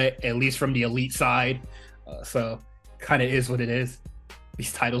being cut, at least from the elite side. So kind of is what it is.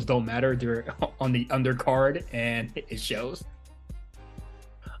 These titles don't matter. They're on the undercard, and it shows.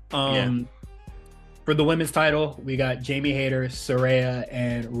 For the women's title, we got Jamie Hayter, Saraya,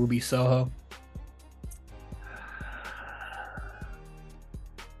 and Ruby Soho.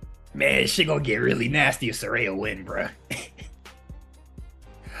 Man, shit gonna get really nasty if Saraya win, bruh.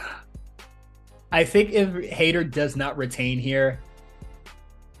 I think if Hayter does not retain here,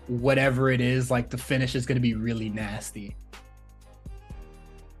 whatever it is, like the finish is gonna be really nasty.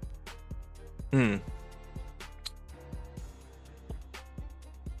 Yeah,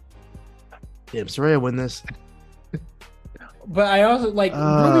 Saraya win this. But I also like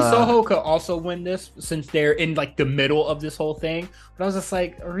Ruby Soho could also win this since they're in like the middle of this whole thing. But I was just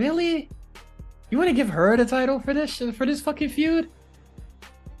like, really? You want to give her the title for this fucking feud?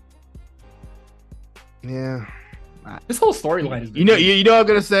 Yeah. This whole storyline is you know what I'm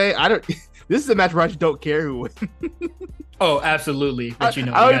gonna say? I don't. This is a match where I just don't care who wins. Oh, absolutely. But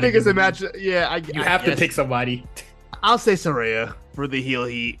I don't think it's a match. Yeah, you have to pick somebody. I'll say Saraya for the heel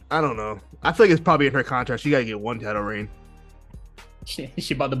heat. I don't know. I feel like it's probably in her contract. She gotta get one title reign. She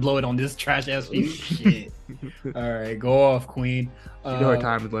about to blow it on this trash ass feud. Shit. All right, go off, Queen. You know her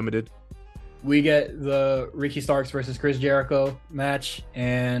time is limited. We get the Ricky Starks versus Chris Jericho match,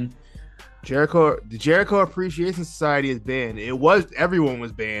 and the Jericho Appreciation Society is banned. Everyone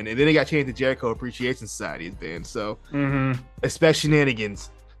was banned, and then it got changed to Jericho Appreciation Society is banned. So, expect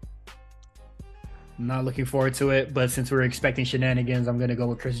shenanigans. I'm not looking forward to it, but since we're expecting shenanigans, I'm gonna go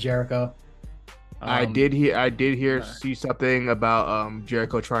with Chris Jericho. I did see something about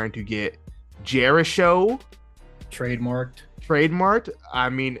Jericho trying to get Jericho trademarked. I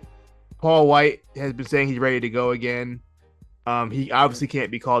mean, Paul White has been saying he's ready to go again. He obviously can't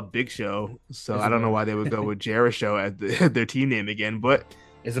be called Big Show, so I don't know why they would go with Jericho as their team name again. But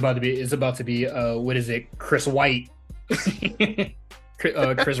it's about to be what is it? Chris White,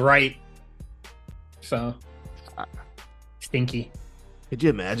 Chris Wright. So stinky. Could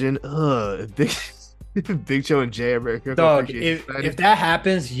you imagine? Big Show and Jay America. Dog, if that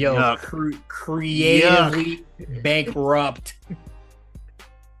happens, creatively bankrupt.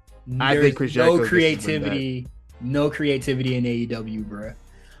 I think Chris Jericho no creativity in AEW, bro.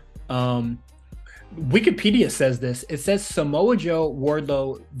 Wikipedia says this. It says Samoa Joe,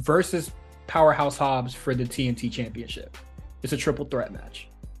 Wardlow versus Powerhouse Hobbs for the TNT Championship. It's a triple threat match.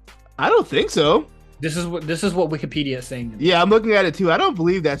 I don't think so. This is what Wikipedia is saying. Yeah, I'm looking at it too. I don't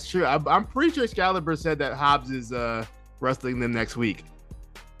believe that's true. I'm pretty sure Excalibur said that Hobbs is wrestling them next week.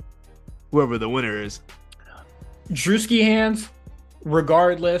 Whoever the winner is. Drewski hands,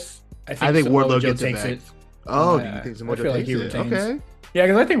 regardless. I think Wardlow gets takes it. Oh, do you think Samoa Joe takes it? Okay. Yeah,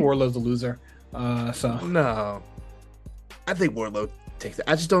 because I think Wardlow's the loser. So no, I think Wardlow takes it.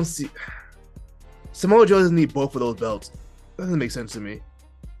 I just don't see. Samoa Joe doesn't need both of those belts. That doesn't make sense to me.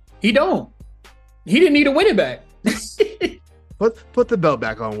 He don't. He didn't need to win it back. Put the belt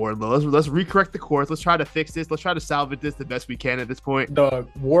back on Wardlow. Let's recorrect the course. Let's try to fix this. Let's try to salvage this the best we can at this point. Dog,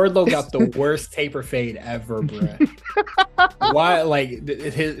 Wardlow got the worst taper fade ever, bruh. Why? Like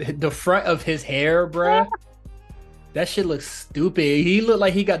the front of his hair, bruh. That shit looks stupid. He looked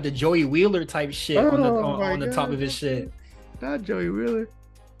like he got the Joey Wheeler type shit on the top of his shit. Not Joey Wheeler.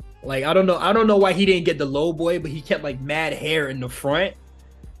 Like I don't know why he didn't get the low boy, but he kept like mad hair in the front.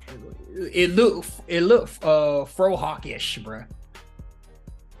 It looked Frohawkish, bruh.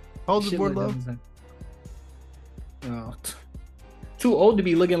 How old is Wardlow? Oh, too old to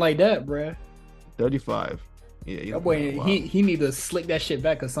be looking like that, bruh. 35. Yeah, that boy, he need to slick that shit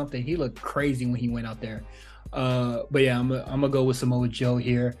back or something. He looked crazy when he went out there. But yeah, I'm gonna go with Samoa Joe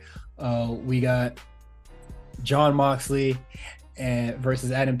here. We got Jon Moxley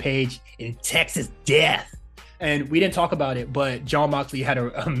versus Adam Page in Texas Death. And we didn't talk about it, but Jon Moxley had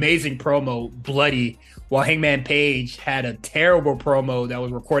an amazing promo, bloody, while Hangman Page had a terrible promo that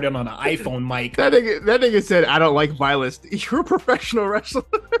was recorded on an iPhone mic. That nigga said, "I don't like violence." You're a professional wrestler.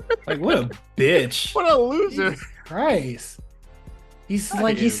 Like, what a bitch. What a loser. Jesus Christ. He's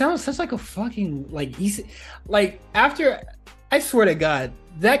like, he sounds such like a fucking, like, he's like, after, I swear to God,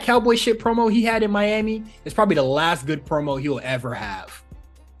 that cowboy shit promo he had in Miami is probably the last good promo he'll ever have.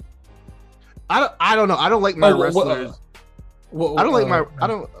 I don't know. I don't like my wrestlers. Go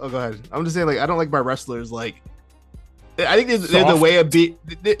ahead. I'm just saying, like, I don't like my wrestlers. Like, I think there's the way of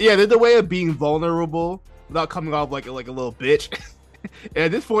there's the way of being vulnerable without coming off like a little bitch.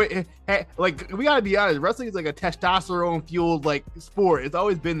 At this point, like we gotta be honest, wrestling is like a testosterone fueled like sport. It's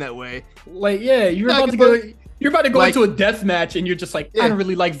always been that way. Like, yeah, you're about to go like, into a death match, and you're just like, I don't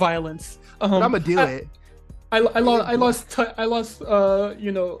really like violence. But I'm gonna do it. I lost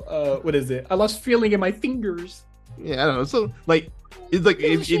what is it? I lost feeling in my fingers. Yeah, I don't know. So like, it's like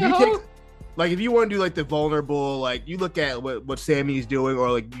if you take. Like if you want to do like the vulnerable, like you look at what Sammy's doing, or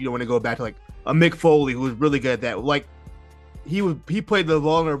like you want to go back to like a Mick Foley who was really good at that. Like he played the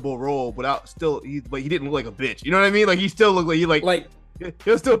vulnerable role without still he didn't look like a bitch. You know what I mean? Like he still looked like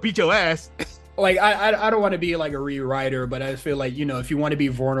he'll still beat your ass. Like I don't want to be like a rewriter, but I feel like if you want to be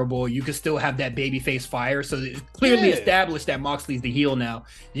vulnerable, you can still have that babyface fire. So it's clearly established that Moxley's the heel now.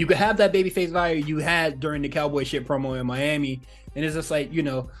 You could have that babyface fire you had during the Cowboy shit promo in Miami, and it's just like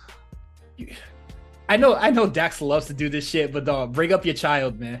I know Dax loves to do this shit, but dog, bring up your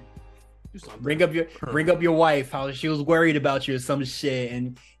child, man. Bring up your wife, how she was worried about you or some shit,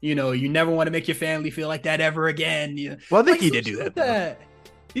 and you never want to make your family feel like that ever again. Well, I think he did do that.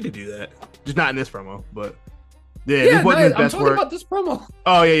 He did do that, just not in this promo, but this wasn't his best work. I'm talking about this promo.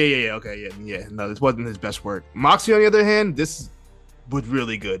 Oh yeah, okay, yeah. No, this wasn't his best work. Moxie, on the other hand, this was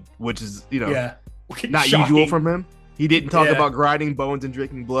really good, which is not usual from him. He didn't talk about grinding bones and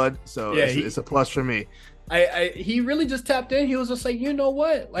drinking blood, so it's a plus for me. He really just tapped in. He was just like, you know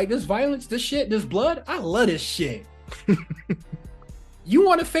what? Like this violence, this shit, this blood, I love this shit. You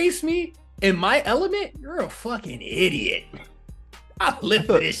want to face me in my element? You're a fucking idiot. I live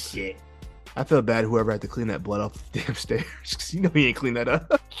for this shit. I feel bad whoever had to clean that blood off the damn stairs, because he ain't clean that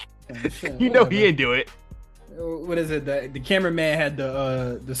up. He didn't do it. What is it? The cameraman had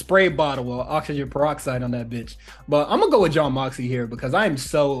the spray bottle of oxygen peroxide on that bitch. But I'm gonna go with Jon Moxley here because I'm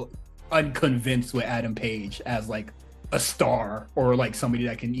so unconvinced with Adam Page as like a star or like somebody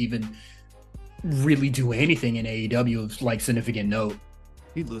that can even really do anything in AEW of like significant note.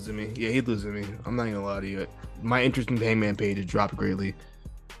 He's losing me. Yeah, he's losing me. I'm not gonna lie to you. My interest in Hangman Page has dropped greatly.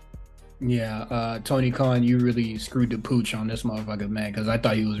 Yeah, Tony Khan, you really screwed the pooch on this motherfucker, man, because I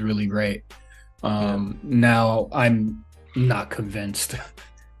thought he was really great. Now I'm not convinced.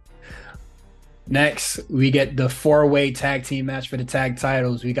 Next, we get the 4-way tag team match for the tag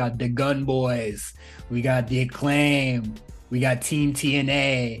titles. We got the Gun Boys, we got the Acclaim, we got Team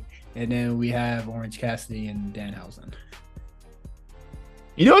TNA, and then we have Orange Cassidy and Danhausen.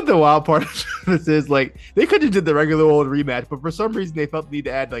 You know what the wild part of this is? Like, they could have did the regular old rematch, but for some reason they felt the need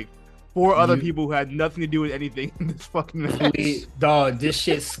to add like 4 other people who had nothing to do with anything in this fucking match. Dog, this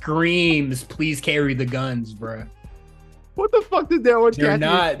shit screams, please carry the guns, bro. What the fuck did that Orange They're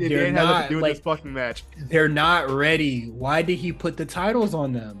not do in this fucking match? They're not ready. Why did he put the titles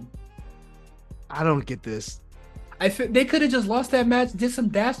on them? I don't get this. They could have just lost that match, did some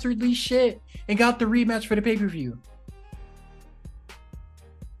dastardly shit, and got the rematch for the pay-per-view.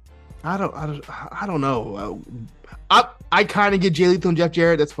 I don't know. I kind of get Jay Lethal and Jeff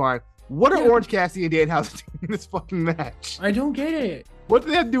Jarrett. That's fine. What are Orange Cassidy and Danhausen doing in this fucking match? I don't get it. What do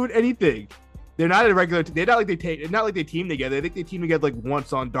they have to do with anything? They're not a regular. They're not like they team together. I think they teamed together like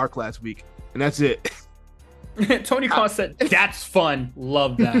once on Dark last week, and that's it. Tony Khan said, "That's fun.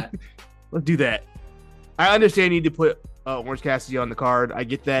 Love that. Let's do that." I understand you need to put Orange Cassidy on the card. I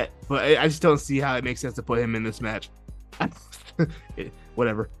get that, but I just don't see how it makes sense to put him in this match.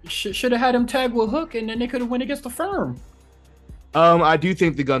 Whatever. Should have had him tag with Hook, and then they could have went against the Firm. I do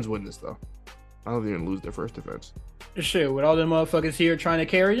think the Guns win this though. I don't think they're gonna lose their first defense. Shit, with all them motherfuckers here trying to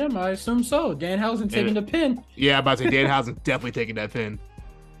carry him, I assume so. Danhausen taking the pin. Yeah, I'm about to say Danhausen definitely taking that pin.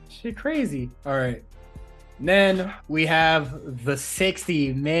 Shit, crazy. All right. Then we have the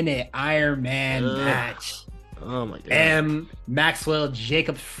 60-minute Iron Man match. Oh my god. Maxwell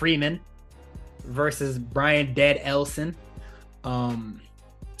Jacob Freeman versus Brian Dead Elson.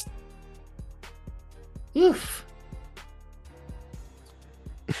 Oof.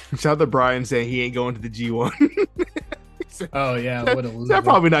 Shout out to Brian saying he ain't going to the G1. Oh yeah, what a loser. They're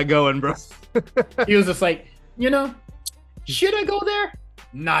probably not going, bro. He was just like, should I go there?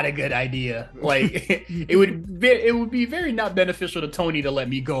 Not a good idea. Like it would be very not beneficial to Tony to let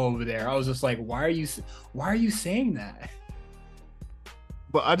me go over there. I was just like, why are you saying that?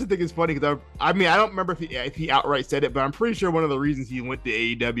 But I just think it's funny because I don't remember if he outright said it, but I'm pretty sure one of the reasons he went to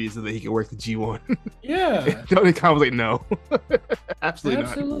AEW is so that he could work the G1. Yeah. Tony Khan was like, no,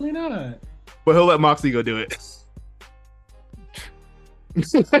 absolutely not. But he'll let Moxley go do it.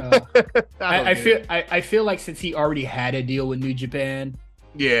 I feel like since he already had a deal with New Japan,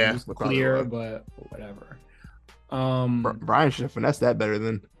 yeah, it was clear, but whatever. Brian should have finessed that better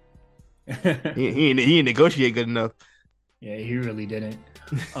than he didn't negotiate good enough. Yeah, he really didn't.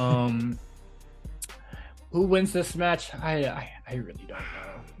 Who wins this match? I I really don't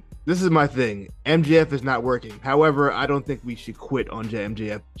know. This is my thing. MJF is not working. However, I don't think we should quit on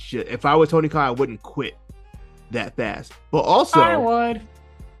MJF. If I was Tony Khan, I wouldn't quit that fast. But I would.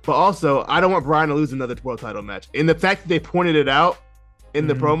 I don't want Brian to lose another world title match. And the fact that they pointed it out in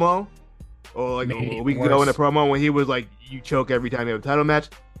the promo, or like a week ago in the promo when he was like, "You choke every time you have a title match,"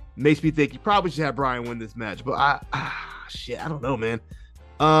 makes me think you probably should have Brian win this match. But I don't know, man.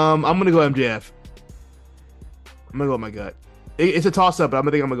 I'm gonna go MJF. I'm gonna go with my gut. It's a toss up, but I'm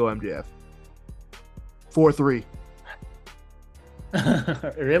gonna go MJF. 4-3.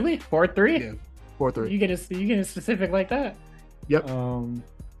 Really? 4-3? Yeah, 4-3. You get a specific like that? Yep.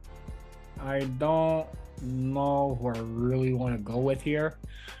 I don't know who I really want to go with here.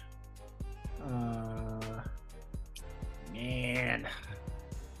 Man,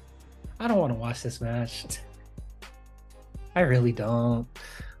 I don't want to watch this match. I really don't.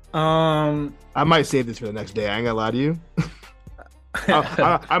 I might save this for the next day. I ain't gonna lie to you.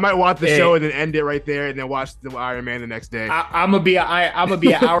 I might watch the show and then end it right there, and then watch the Iron Man the next day. I'm gonna be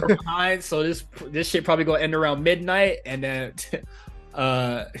an hour behind, so this shit probably gonna end around midnight, and then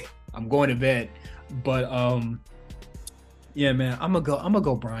I'm going to bed. But yeah, man, I'm gonna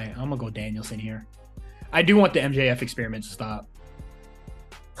go Brian. I'm gonna go Danielson here. I do want the MJF experiment to stop.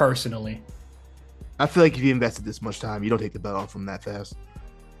 Personally, I feel like if you invested this much time, you don't take the belt off from that fast.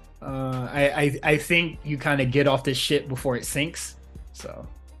 I think you kind of get off this shit before it sinks. So,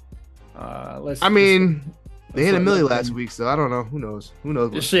 they hit $1 million last week, so I don't know. Who knows?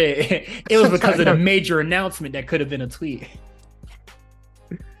 Shit, it was because of the major announcement that could have been a tweet.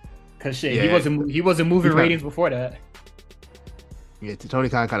 Cause shit, yeah, he wasn't moving ratings before that. Yeah, Tony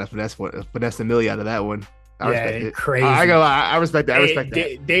Khan kind of finessed $1 million out of that one. I respect it. Crazy. I respect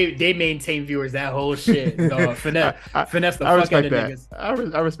that. They maintain viewers that whole shit. No, finesse the fuck out of niggas.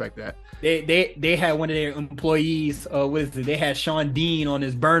 I respect that. They had one of their employees. They had Sean Dean on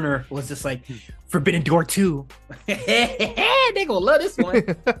his burner. Was just like Forbidden Door 2. They gonna love this one.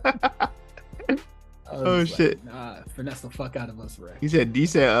 Oh shit! Like, nah, finesse the fuck out of us, right? He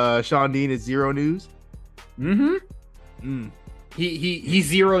said Sean Dean is zero news. Mm-hmm. He's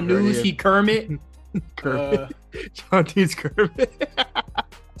zero news. He Kermit. Sean Dean's Kermit.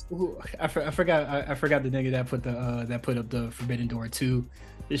 I forgot the nigga that put up the Forbidden Door 2,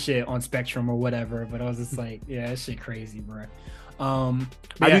 this shit on Spectrum or whatever. But I was just like, yeah, that shit crazy, bro. I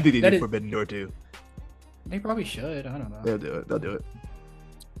do think they do Forbidden Door 2. They probably should. I don't know. They'll do it.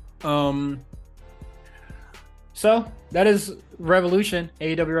 So that is Revolution,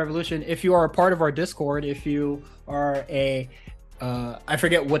 AEW Revolution. If you are a part of our Discord, if you are I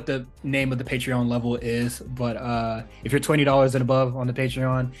forget what the name of the Patreon level is, but if you're $20 and above on the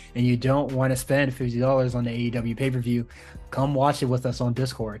Patreon and you don't want to spend $50 on the AEW pay-per-view, come watch it with us on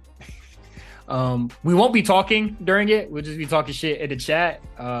Discord. We won't be talking during it. We'll just be talking shit in the chat.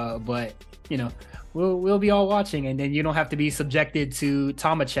 But you know, we'll be all watching, and then you don't have to be subjected to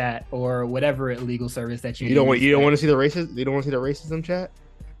Tama chat or whatever illegal service that you don't want to see the racism. You don't want to see the racism chat.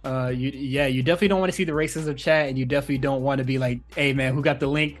 You definitely don't want to see the racism chat, and you definitely don't want to be like, hey man, who got the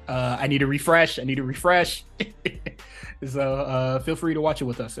link? I need to refresh. So feel free to watch it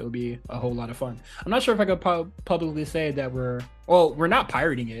with us. It'll be a whole lot of fun. I'm not sure if I could publicly say that we're not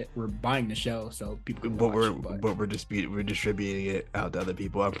pirating it. We're buying the show, so people can watch it. But we're distributing it out to other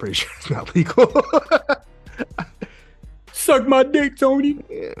people. I'm pretty sure it's not legal. Suck my dick, Tony.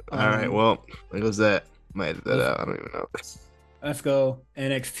 Yeah. All right. Well, there goes that. Might edit that out. I don't even know. Let's go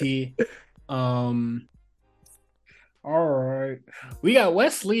NXT. All right, we got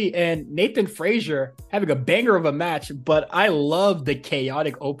Wesley and Nathan Frazier having a banger of a match, but I love the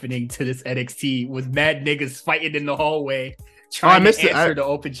chaotic opening to this NXT with mad niggas fighting in the hallway trying to answer the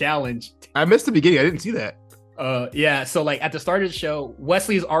open challenge. I missed the beginning. I didn't see that. Yeah. So like at the start of the show,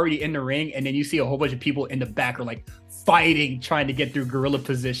 Wesley's already in the ring, and then you see a whole bunch of people in the back are like fighting, trying to get through gorilla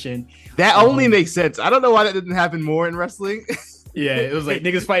position. That only makes sense. I don't know why that didn't happen more in wrestling. Yeah, it was like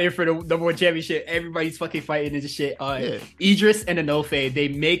niggas fighting for the number one championship. Everybody's fucking fighting and shit. Idris and Enofe, they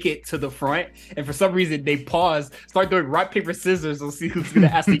make it to the front, and for some reason they pause, start doing rock paper scissors. We'll see who's gonna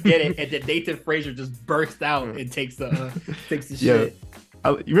actually get it, and then Nathan Frazier just bursts out and takes the shit.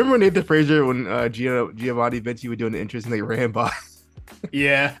 You remember when Nathan Frazier, when Giovanni Vinci were doing the interest and they ran by?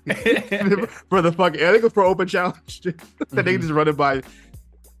 Yeah, for the fucking, I think it was for open challenge. That they just running by.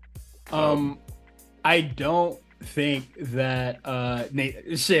 I don't think that I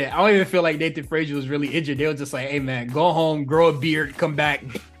don't even feel like Nathan Frazier was really injured. They were just like, hey man, go home, grow a beard, come back.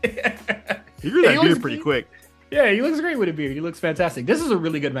 He grew that beard pretty quick. Yeah, he looks great with a beard. He looks fantastic. This is a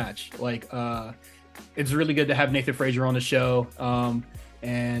really good match. Like it's really good to have Nathan Frazier on the show.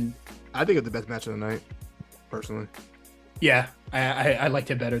 And I think it's the best match of the night, personally. Yeah, I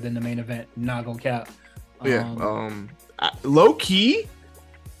liked it better than the main event. Not gonna cap. Low key,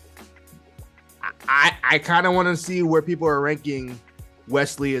 I kind of want to see where people are ranking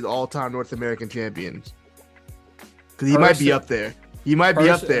Wesley as all-time North American champions, because he might be up there. He might be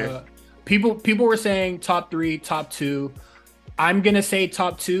up there. People were saying top 3, top 2. I'm gonna say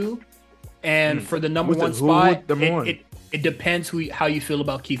top 2, and for the number one spot, it depends how you feel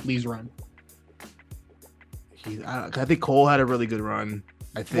about Keith Lee's run. I think Cole had a really good run.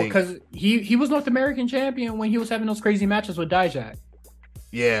 I think because he was North American champion when he was having those crazy matches with Dijak.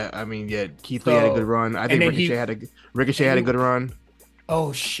 Yeah, I mean, Keith Lee had a good run. I think Ricochet had a good run.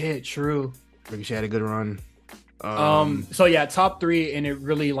 Oh shit, true. Ricochet had a good run. So yeah, top 3, and it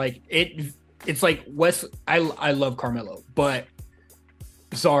really like it's like Wes. I love Carmelo, but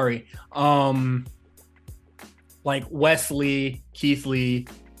sorry, like Wesley, Keith Lee,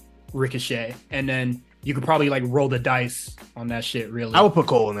 Ricochet, and then you could probably like roll the dice on that shit. Really, I would put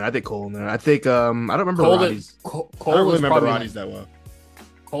Cole in there. I think Cole in there. I think I don't remember Roddy's. Cole I don't remember Roddy's that well.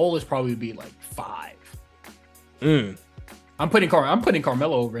 Cole is probably be like 5. I'm putting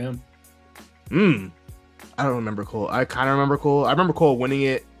Carmelo over him. I don't remember Cole. I kind of remember Cole. I remember Cole winning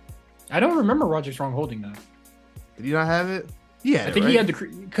it. I don't remember Roger Strong holding that. Did he not have it? Yeah, I think he had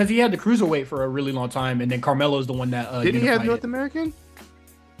because he had the cruiserweight for a really long time, and then Carmelo's the one that did he have North American?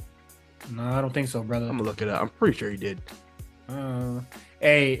 No, I don't think so, brother. I'm gonna look it up. I'm pretty sure he did.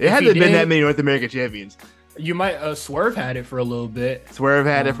 Hey, it hasn't been that many North American champions. You might Swerve had it for a little bit. Swerve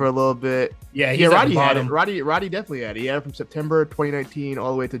had it for a little bit. Yeah, Roddy had it. Roddy definitely had it. He had it from September 2019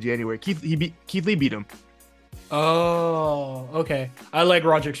 all the way to January. Keith Lee beat him. Oh, okay. I like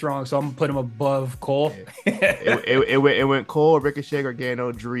Roderick Strong, so I'm gonna put him above Cole. it went Cole, Ricochet,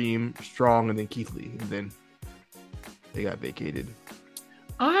 Gargano, Dream, Strong, and then Keith Lee, and then they got vacated.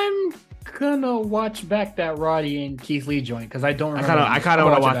 I'm gonna watch back that Roddy and Keith Lee joint because I don't remember. I kind of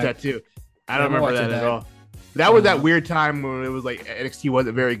want to watch that too. I don't remember that at all. That was that weird time when it was like NXT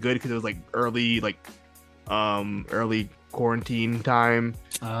wasn't very good because it was like early quarantine time.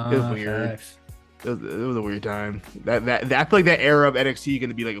 It was weird. It was a weird time. That I feel like that era of NXT is going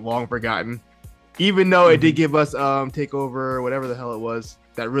to be like long forgotten. Even though it did give us Takeover, whatever the hell it was,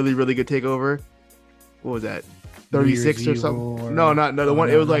 that really really good Takeover. What was that? 36 or something? No, the one.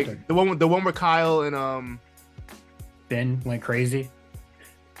 It was like the one where Kyle and Finn went crazy.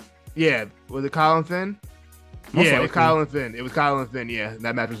 Yeah, was it Kyle and Finn? Yeah, it was Kyle and Finn. It was Kyle and Finn. Yeah,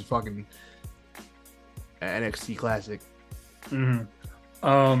 that match was fucking NXT classic.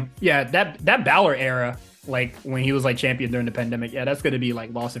 Yeah, that Balor era, like when he was like champion during the pandemic, yeah, that's gonna be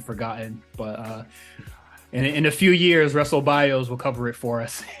like lost and forgotten. But in a few years, Wrestle Bios will cover it for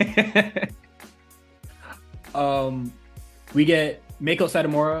us. We get Meiko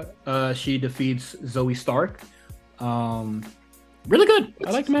Satomura. She defeats Zoe Stark. Really good.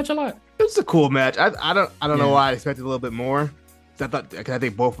 I like the match a lot. It's a cool match. I don't know why I expected a little bit more. I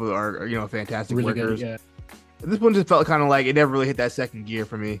think both are fantastic really workers. Good, yeah. This one just felt kind of like it never really hit that second gear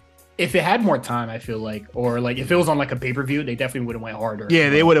for me. If it had more time, I feel like, or like if it was on like a pay-per-view, they definitely would have went harder. Yeah,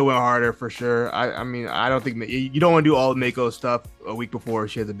 they would have went harder for sure. I mean, I don't think you don't want to do all the Meiko stuff a week before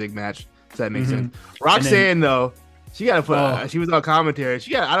she has a big match. So that makes sense. Roxanne though, she got to put. She was on commentary.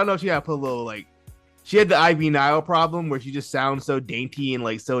 I don't know if she got to put a little like. She had the Ivy Nile problem where she just sounds so dainty and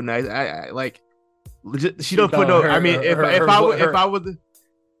like so nice. I like. Legit, she don't put no. I mean, if I was.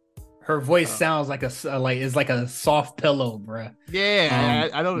 Her voice sounds like it's like a soft pillow, bruh. Yeah,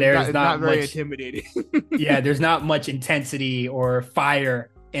 I don't. There's not very intimidating. Yeah, there's not much intensity or fire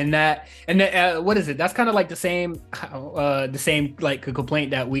in that. And then, what is it? That's kind of like the same like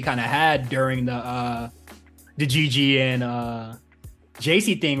complaint that we kind of had during the Gigi and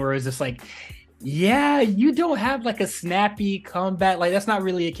JC thing, where it's just like, yeah, you don't have like a snappy comeback. Like that's not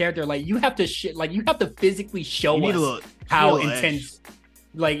really a character. Like you have to you have to physically show us how intense.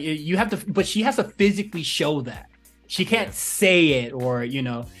 Like you have to, but she has to physically show that. She can't say it, or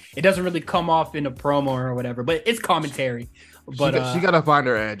it doesn't really come off in a promo or whatever. But it's commentary. But she got to find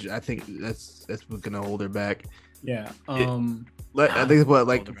her edge. I think that's what's gonna hold her back. Yeah. I think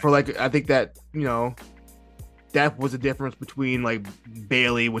I think that that was the difference between like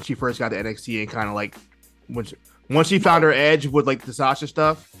Bayley when she first got to NXT and kind of like once she found her edge with like the Sasha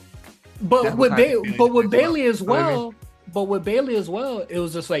stuff. But with Bayley as well. But with Bayley as well, it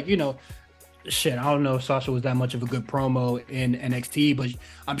was just like, shit, I don't know if Sasha was that much of a good promo in NXT, but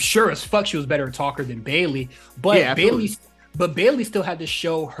I'm sure as fuck she was better talker than Bayley. But yeah, Bayley still had to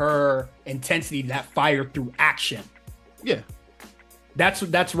show her intensity, that fire through action. Yeah.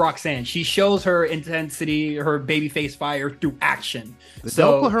 That's Roxanne. She shows her intensity, her babyface fire through action.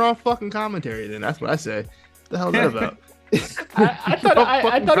 Don't put her on fucking commentary then. That's what I say. What the hell is that about? I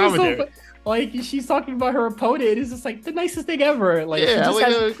thought it was so like she's talking about her opponent. It's just like the nicest thing ever. Like she just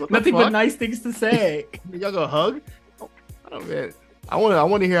has nothing but nice things to say. Y'all go hug? Oh man, I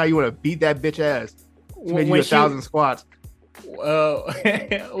want to hear how you want to beat that bitch ass. She made you 1,000 squats.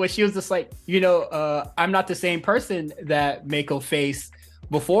 When she was just like, I'm not the same person that Meiko faced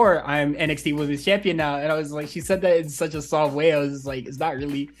before. I'm NXT Women's Champion now, and I was like, she said that in such a soft way. I was just like, it's not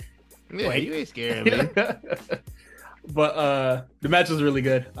really. Yeah, like, you ain't scaring me. But the match was really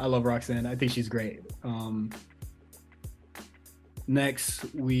good. I love Roxanne. I think she's great. Next,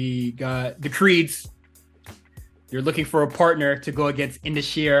 we got the Creeds. They're looking for a partner to go against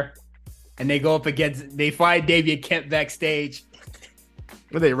Indashir. And they go up against, they find Damian Kemp backstage.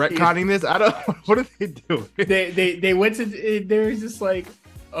 Were they retconning this? I don't, what did they do? They went to, they were just like,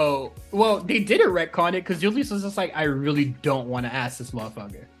 oh, well, they didn't retcon it because Julius was just like, I really don't want to ask this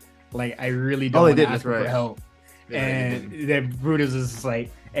motherfucker. Like, I really don't want to ask him for help. Yeah, and then Brutus is just like,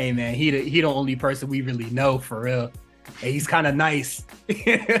 hey man, he the only person we really know for real. And he's kind of nice.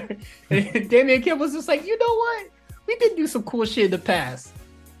 And Damian Kemp was just like, you know what? We did do some cool shit in the past.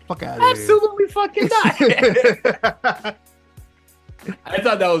 Fuck out of here. Absolutely fucking not. I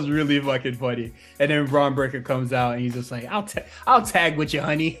thought that was really fucking funny. And then Braun Breaker comes out and he's just like, I'll tag with you,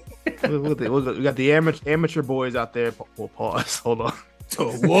 honey. We got the amateur boys out there. We'll pause. Hold on.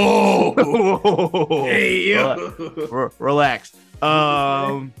 Whoa. Hey, yo. Relax.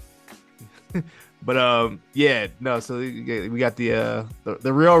 But yeah, no. So we got the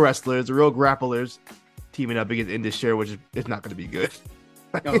real wrestlers, the real grapplers, teaming up against Indashir, which is not going to be good.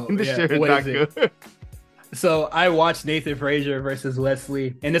 Indashir is not good. So I watched Nathan Frazier versus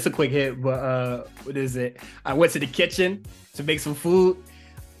Wesley, and it's a quick hit. But what is it? I went to the kitchen to make some food.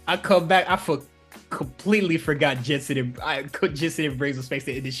 I come back. Completely forgot Jensen and brings some space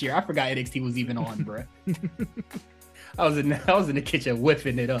to Indashir. I forgot NXT was even on, bro. I was in the kitchen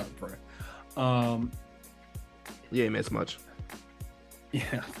whiffing it up, bro. You ain't missed much.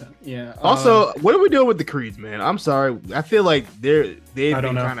 Yeah. Also, what are we doing with the Creeds, man? I'm sorry. I feel like they've been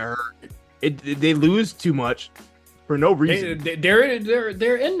kind of hurt. They lose too much for no reason. They're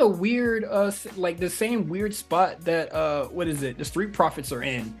in the weird like the same weird spot that what is it? The Street Profits are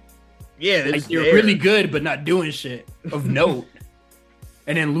in. Yeah, they're really good, but not doing shit of note,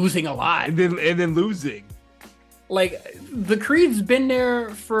 and then losing a lot, and then losing. Like the Creed's been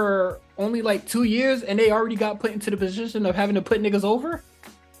there for only like 2 years, and they already got put into the position of having to put niggas over.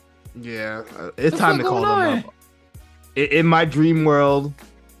 Yeah, it's time to call them up. In my dream world,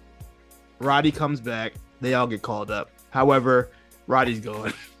 Roddy comes back, they all get called up. However, Roddy's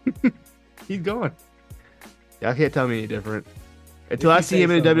going. He's going. Y'all can't tell me any different. Until I see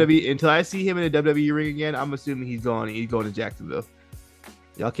him in the WWE ring again, I'm assuming he's going. He's going to Jacksonville.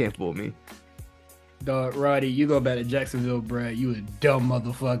 Y'all can't fool me. Dog, Roddy, you go back to Jacksonville, bro. You a dumb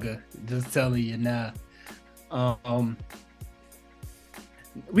motherfucker. Just telling you now.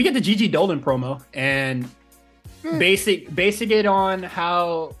 We get the Gigi Dolan promo and basing it on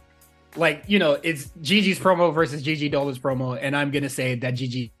how, like, it's Gigi's promo versus Gigi Dolan's promo, and I'm gonna say that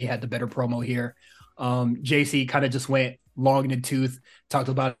Gigi had the better promo here. JC kind of just went long in the tooth, talked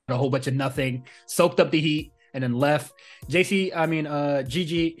about a whole bunch of nothing, soaked up the heat, and then left. Gigi,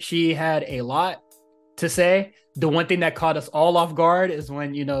 she had a lot to say. The one thing that caught us all off guard is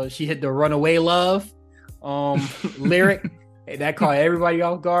when, she hit the runaway love lyric. That caught everybody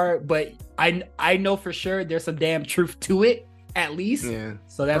off guard. But I know for sure there's some damn truth to it, at least. Yeah,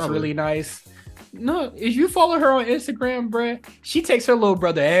 so that's probably really nice. No, if you follow her on Instagram, bruh, she takes her little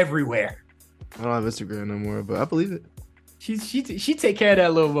brother everywhere. I don't have Instagram no more, but I believe it. She take care of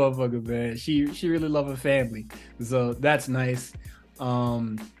that little motherfucker, man. She really love her family, so that's nice.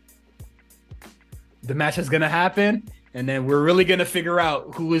 The match is gonna happen, and then we're really gonna figure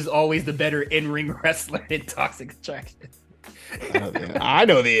out who is always the better in-ring wrestler in Toxic Attraction. I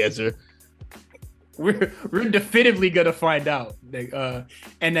know the answer. We're definitively gonna find out,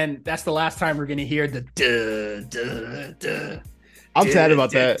 and then that's the last time we're gonna hear the duh, duh, duh. I'm sad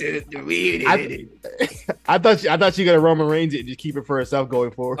about that. I thought she got a Roman Reigns it and just keep it for herself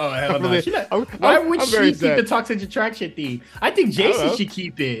going forward. Oh hell no! Why would she keep the Toxic Attraction theme? I think JC should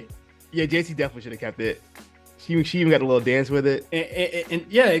keep it. Yeah, JC definitely should have kept it. She even got a little dance with it. And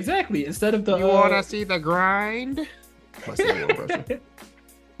yeah, exactly. Instead of the you wanna see the grind?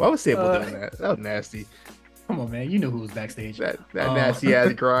 Why would Sable doing that? That was nasty. Come on, man. You know who was backstage. That nasty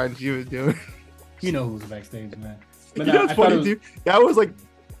ass grind she was doing. You know who was backstage, man. But you know what's funny, dude? That was like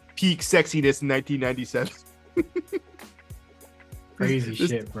peak sexiness in 1997. Crazy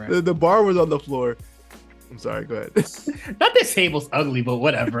shit, bro. The bar was on the floor. I'm sorry. Go ahead. Not that Sable's ugly, but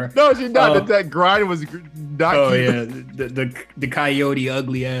whatever. No, she's not. That grind was not. Oh cute. yeah, the coyote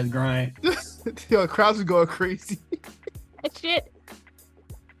ugly ass grind. Yo, crowds was going crazy. That shit.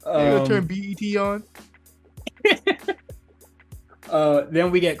 You gonna turn BET on?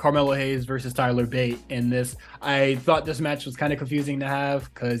 Then we get Carmelo Hayes versus Tyler Bate in this. I thought this match was kind of confusing to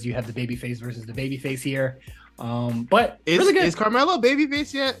have because you have the babyface versus the babyface here. But really good. Is Carmelo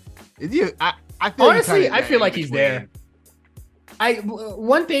babyface yet? Is he? I feel honestly, I feel like he's there.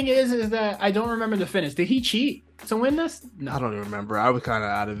 One thing is that I don't remember the finish. Did he cheat to win this? No. I don't remember. I was kind of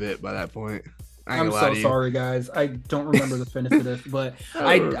out of it by that point. I'm so sorry, guys. I don't remember the finish of this, but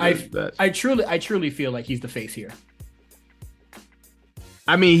I truly feel like he's the face here.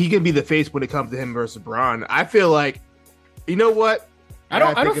 I mean, he can be the face when it comes to him versus Braun. I feel like, you know what? I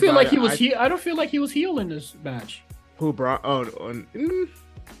don't feel like he was I don't feel like he was heel in this match. Who Braun?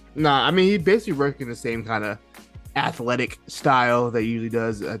 Nah. I mean, he basically working the same kind of athletic style that he usually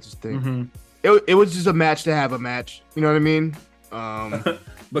does. I just think it was just a match to have a match. You know what I mean?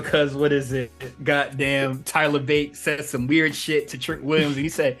 Because what is it? Goddamn, Tyler Bate said some weird shit to Trick Williams, and he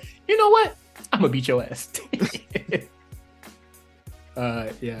said, "You know what? I'm gonna beat your ass."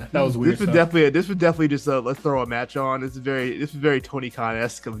 Yeah, that was weird. This was definitely just let's throw a match on. This is very Tony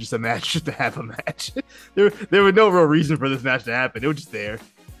Khan-esque of just a match just to have a match. there was no real reason for this match to happen. It was just there.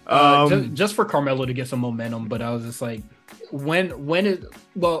 Just for Carmelo to get some momentum, but I was just like,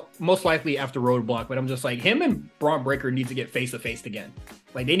 most likely after Roadblock, but I'm just like, him and Braun Breaker need to get face to face again.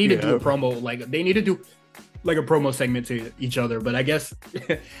 Like they need to do a promo, like they need to do like a promo segment to each other, but I guess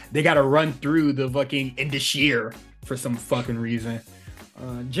they got to run through the fucking Indashir for some fucking reason.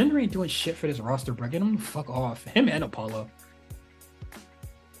 Jinder ain't doing shit for this roster, bro. Get him the fuck off. Him and Apollo.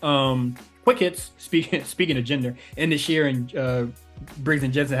 Quick hits. Speaking of Jinder, Indashir and Briggs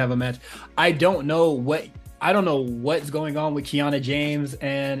and Jensen have a match. I don't know what's going on with Kiana James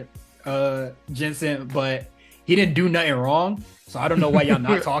and Jensen, but he didn't do nothing wrong. So I don't know why y'all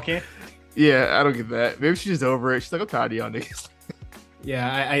not talking. Yeah, I don't get that. Maybe she's just over it. She's like, I'm tired of y'all niggas.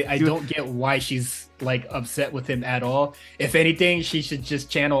 Yeah, I don't get why she's like upset with him at all. If anything, she should just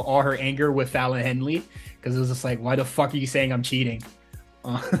channel all her anger with Fallon Henley, because it was just like, why the fuck are you saying I'm cheating?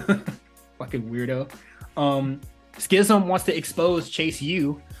 Fucking weirdo. Schism wants to expose Chase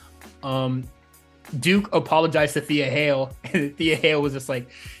U. Duke apologized to Thea Hale, and Thea Hale was just like,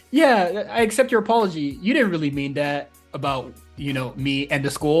 yeah, I accept your apology. You didn't really mean that about, me and the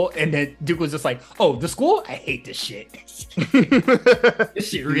school. And then Duke was just like, oh, the school? I hate this shit. This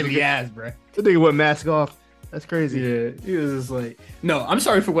shit really ass, bro. The nigga went mask off. That's crazy. Yeah, he was just like, no, I'm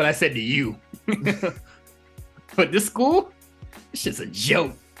sorry for what I said to you. But this school? This shit's a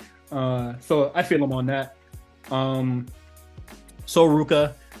joke. So I feel him on that. So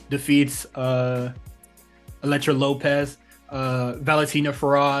Ruka defeats Elektra Lopez, Valentina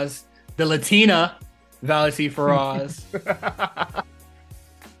Feroz, the Latina Valentina Feroz.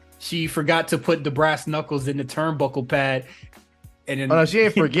 She forgot to put the brass knuckles in the turnbuckle pad. And then, no, she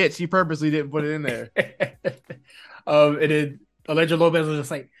didn't forget. She purposely didn't put it in there. And then Elektra Lopez was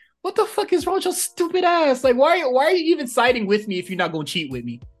just like, what the fuck is wrong with your stupid ass? Like, why are you even siding with me if you're not going to cheat with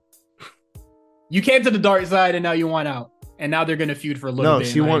me? You came to the dark side and now you want out. And now they're gonna feud for a little bit.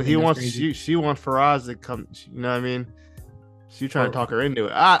 No, she wants Faraz to come. You know what I mean? She's trying to talk her into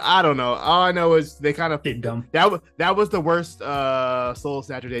it. I don't know. All I know is they kind of dumb. That was the worst Soul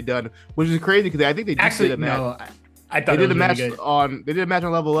Snatcher they've done, which is crazy because I think they actually did a match. No, I thought they did a match really on. They did a match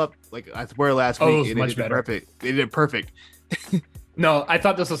on Level Up, like I swear last week. It was much better. Perfect. They did it perfect. No, I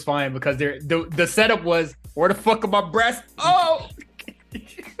thought this was fine because the setup was, where the fuck are my breasts? Oh.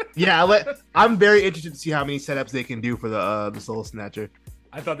 Yeah, I'm very interested to see how many setups they can do for the Soul Snatcher.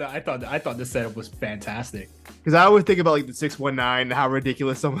 I thought the setup was fantastic. Because I always think about like the 619, how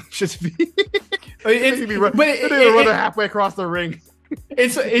ridiculous someone should be. They run halfway across the ring.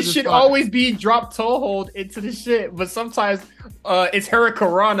 It should always be drop toe hold into the shit, but sometimes it's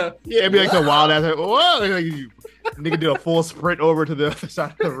Hurricanrana. Yeah, it'd be like the wild ass. Whoa, like, nigga do a full sprint over to the other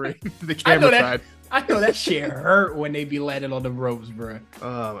side of the ring, to the camera side. I know that shit hurt when they be landing on the ropes, bro.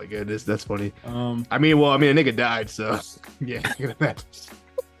 Oh my goodness, that's funny. I mean, a nigga died, so yeah, I can imagine.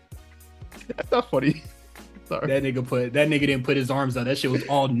 That's not funny. Sorry. That nigga didn't put his arms out. That shit was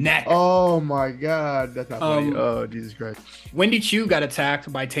all neck. Oh my god, that's not funny. Oh Jesus Christ. Wendy Chu got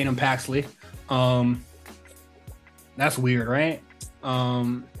attacked by Tatum Paxley. That's weird, right?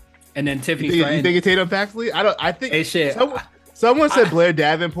 And then Tiffany. You think it's Tatum Paxley? I think. Hey, shit. Someone said Blair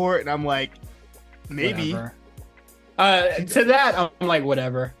Davenport, and I'm like, maybe. To that, I'm like,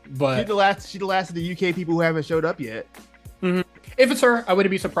 whatever. But she's the last of the UK people who haven't showed up yet. Mm-hmm. If it's her, I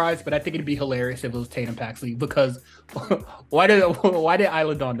wouldn't be surprised, but I think it'd be hilarious if it was Tatum Paxley because why did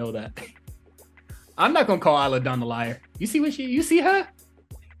Isla Dawn know that? I'm not gonna call Isla Dawn the liar. You see her?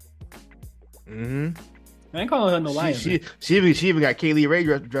 Mm-hmm. I ain't calling her the liar. She even got Kaylee Ray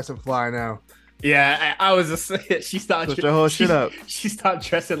dressing fly now. Yeah, I was just she stopped Switch the whole shit up. She stopped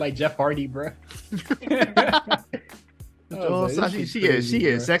dressing like Jeff Hardy, bro. She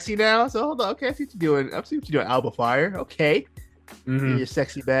is sexy now. So hold on, okay, I see what you're doing. I see what you're doing, Alba Fire. Okay, in your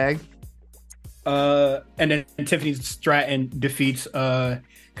sexy bag. And then Tiffany Stratton defeats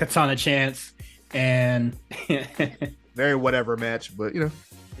Katana Chance, and very whatever match, but you know,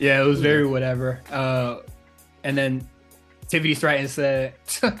 yeah, it was very whatever. And then Tiffany Stratton said,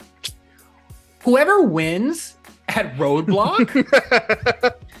 "Whoever wins at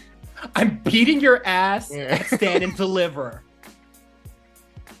Roadblock." I'm beating your ass at Stand and Deliver.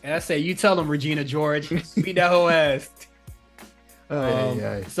 And I say, you tell them, Regina George, beat that whole ass.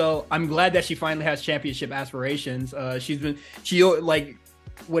 So I'm glad that she finally has championship aspirations. She like,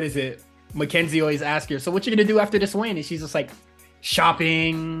 what is it? Mackenzie always asks her, so what you gonna do after this win? And she's just like,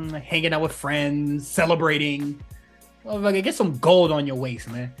 shopping, hanging out with friends, celebrating. Oh, like, get some gold on your waist,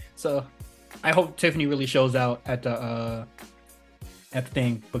 man. So I hope Tiffany really shows out at the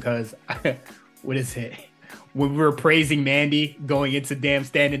thing, because what is it? When we were praising Mandy going into damn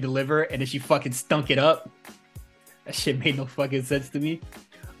Stand and Deliver, and then she fucking stunk it up. That shit made no fucking sense to me.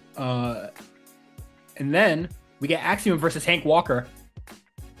 And then we get Axiom versus Hank Walker.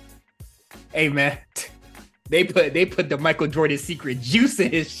 Hey man, they put the Michael Jordan secret juice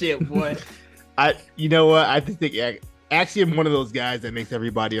in his shit, boy. You know what? I just think Axiom one of those guys that makes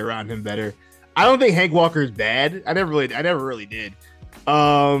everybody around him better. I don't think Hank Walker is bad. I never really did.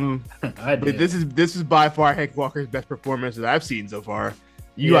 But this is by far Hank Walker's best performance that I've seen so far.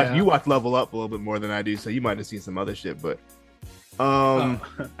 You watch Level Up a little bit more than I do, so you might have seen some other shit. But I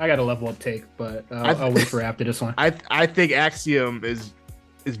got a Level Up take, but I'll wait for after this one. I think Axiom is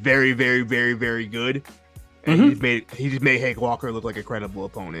very, very, very, very good, and he just made Hank Walker look like a credible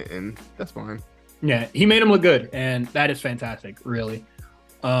opponent, and that's fine. Yeah, he made him look good, and that is fantastic, really.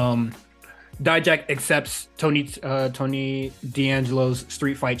 Dijak accepts Tony D'Angelo's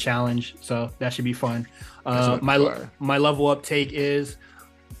street fight challenge, so that should be fun. My Level Up take is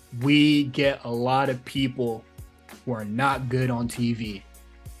we get a lot of people who are not good on TV,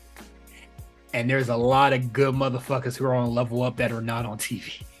 and there's a lot of good motherfuckers who are on Level Up that are not on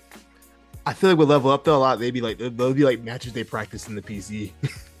TV. I feel like with Level Up though, a lot they'll be like matches they practice in the PC.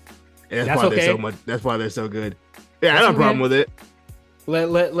 And that's why okay. They're so much. That's why they're so good. Yeah, I don't have a problem with it.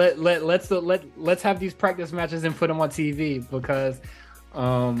 Let's have these practice matches and put them on TV, because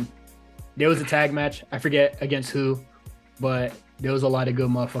there was a tag match. I forget against who, but there was a lot of good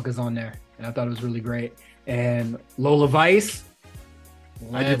motherfuckers on there, and I thought it was really great. And Lola Vice,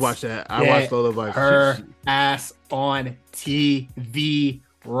 I did watch that. I watched Lola Vice. Her ass on TV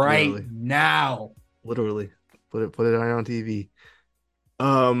right now. Literally, put it on TV.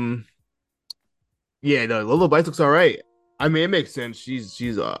 Yeah, no, Lola Vice looks all right. I mean, it makes sense.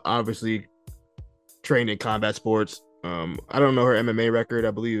 She's obviously trained in combat sports. I don't know her MMA record.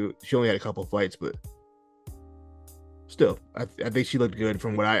 I believe she only had a couple fights, but still, I think she looked good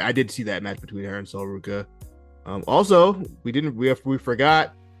from what I did see that match between her and Solruka. Also, we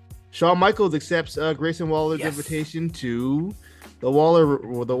forgot Shawn Michaels accepts Grayson Waller's invitation to the Waller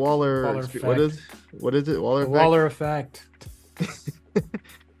effect. What is it? Waller effect.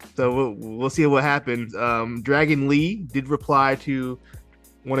 So we'll see what happens. Dragon Lee did reply to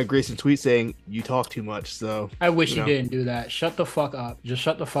one of Grayson's tweets saying, "You talk too much." So I wish he didn't do that. Shut the fuck up. Just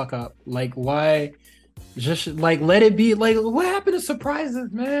shut the fuck up. Like, why? Just like let it be. Like, what happened to surprises,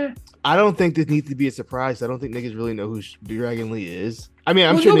 man? I don't think this needs to be a surprise. I don't think niggas really know who Dragon Lee is. I mean,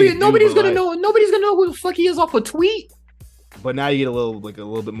 I'm sure nobody's gonna know. Nobody's gonna know who the fuck he is off a tweet. But now you get a little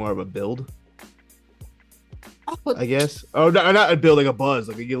bit more of a build. I guess. Oh, not a build, like a buzz.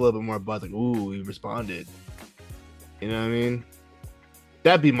 Like you get a little bit more buzz. Like, ooh, he responded. You know what I mean?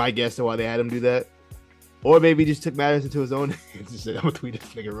 That'd be my guess to why they had him do that. Or maybe he just took matters into his own hands and said, "I'm gonna tweet this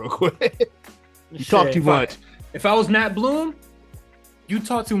nigga real quick." You talk too much. If I was Matt Bloom, you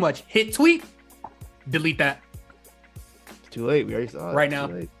talk too much. Hit tweet, delete that. It's too late. We already saw it. Right now.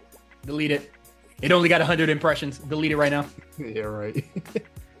 Delete it. It only got 100 impressions. Delete it right now. Yeah, right.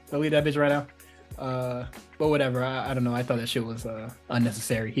 Delete that bitch right now. But whatever. I don't know. I thought that shit was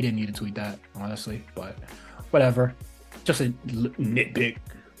unnecessary. He didn't need to tweet that, honestly. But whatever. Just a nitpick.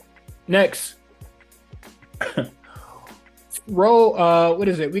 Next. What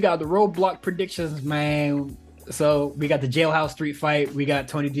is it? We got the roadblock predictions, man. So we got the jailhouse street fight. We got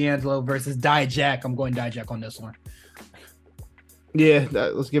Tony D'Angelo versus Dijak. I'm going Dijak on this one. Yeah,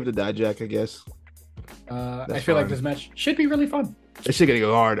 let's give it to Dijak, I guess. I That's feel like fine. this match should be really fun. It's shit gonna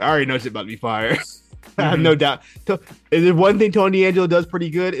go hard. I already know it's about to be fire. I have Mhm. no doubt. Is there one thing Tony D'Angelo does pretty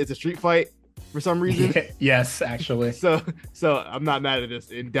good? It's a street fight for some reason. Yes, actually. So I'm not mad at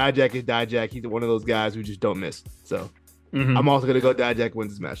this. And Dijak is Dijak. He's one of those guys who just don't miss. So Mhm. I'm also gonna go Dijak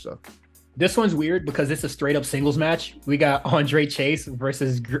wins this match though. This one's weird because it's a straight up singles match. We got Andre Chase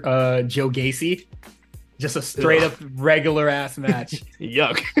versus Joe Gacy. Just a straight up regular ass match.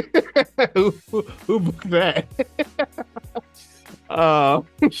 Yuck. who booked that? uh,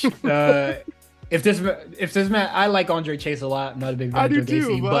 If this match, I like Andre Chase a lot. I'm not a big fan I of do Joe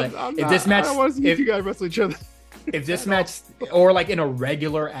Gacy, too, but I'm if not, this match, I don't want to see you two guys wrestle each other. if this match, or like in a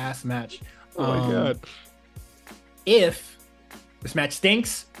regular ass match, Oh my god! if this match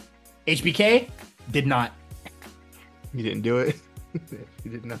stinks, HBK did not. He didn't do it. He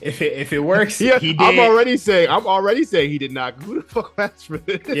did not. If it works, Yeah, he did. I'm already saying he did not. Who the fuck asked for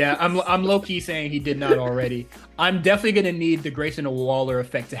this? Yeah, I'm low key saying he did not already. I'm definitely gonna need the Grayson Waller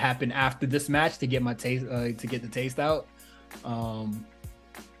effect to happen after this match to get my taste to get the taste out.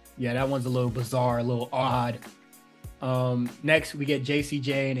 Yeah, that one's a little bizarre, a little odd. Next we get JC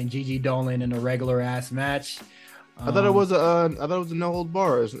Jane and Gigi Dolan in a regular ass match. I thought it was a no hold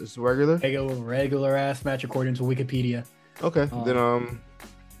bar. It's regular. Regular ass match according to Wikipedia. Okay, then I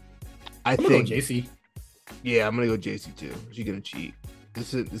I'm gonna think go JC. Yeah, I'm gonna go JC too. She's gonna cheat.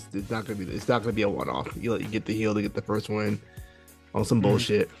 This is it's not gonna be. It's not gonna be a one off. You get the heel to get the first win on some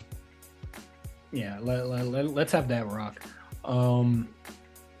bullshit. Yeah, let's have that rock.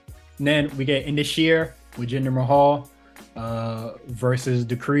 Then we get Indus with Jinder Mahal versus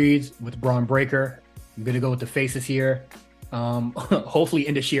the Creeds with Braun Breaker. I'm gonna go with the faces here. Hopefully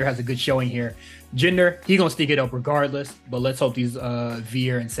Indus has a good showing here. Jinder, he gonna stick it up regardless, but let's hope these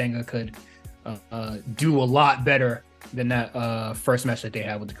Veer and Senga could do a lot better than that first match that they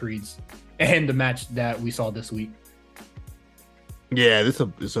had with the Creeds and the match that we saw this week. Yeah, this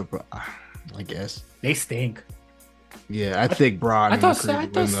is a I guess they stink. Yeah, I think Braun. I thought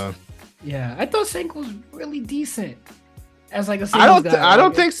Senga was really decent as like a I don't. guy. I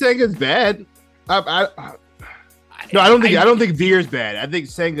don't think Senga's bad. I don't think Veer's bad. I think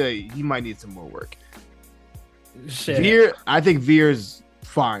Senga, he might need some more work. Shit. I think Veer's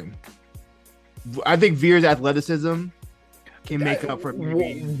fine. I think Veer's athleticism can make up for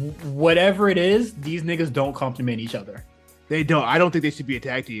whatever it is. These niggas don't complement each other. They don't. I don't think they should be a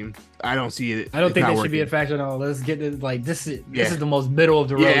tag team. I don't see it. I don't think they should be a faction at all. Let's get it. Like this is the most middle of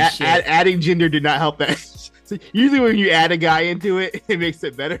the road shit. Adding Jinder did not help that. So usually when you add a guy into it, it makes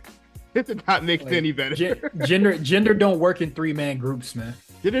it better. It did not make it any better. Jinder don't work in 3-man groups, man.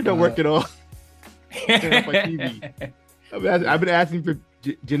 Jinder don't work at all. Off my TV. I've been asking for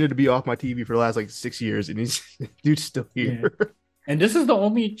Jinder to be off my TV for the last like 6 years, and dude's still here. Yeah. And this is the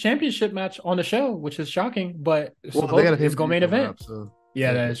only championship match on the show, which is shocking, but it's going main event.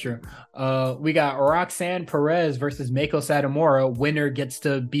 Yeah, that is true. We got Roxanne Perez versus Meiko Satomura. Winner gets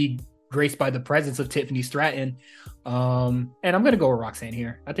to be graced by the presence of Tiffany Stratton. And I'm gonna go with Roxanne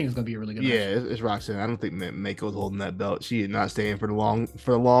here. I think it's gonna be a really good match. Yeah, it's Roxanne. I don't think Meiko's holding that belt. She is not staying for the long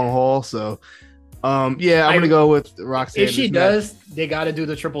haul. So yeah, I'm gonna go with Roxanne. If she does, they gotta do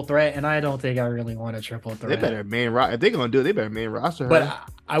the triple threat, and I don't think I really want a triple threat. They better if they're gonna do it, they better main roster her. But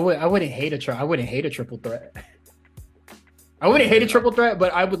I wouldn't hate a triple threat. I wouldn't hate a triple threat,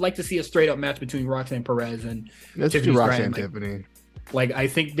 but I would like to see a straight up match between Roxanne Perez and Tiffany Stratton. Tiffany. Like I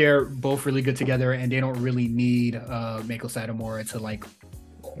think they're both really good together, and they don't really need Meiko Satomura to like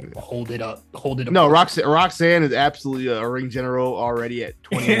hold it up. No, Roxanne is absolutely a ring general already at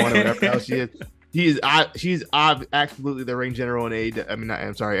 21 or whatever else she is. She's absolutely the ring general in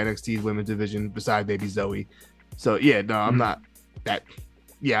NXT's women's division beside Baby Zoe. So yeah, no, I'm not that.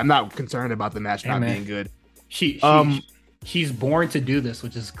 Yeah, I'm not concerned about the match not being good. She's born to do this,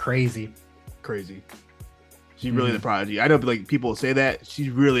 which is crazy. She's really the prodigy. I know, like people say that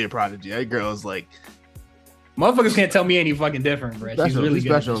she's really a prodigy. That girl is like, motherfuckers can't tell me any fucking different, bro. She's really good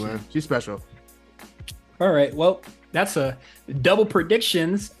special, man. She's special. All right, well, that's a double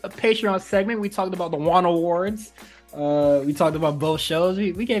predictions, a Patreon segment. We talked about the WAN Awards. We talked about both shows.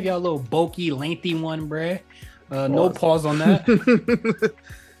 We gave y'all a little bulky, lengthy one, bruh. No pause on that.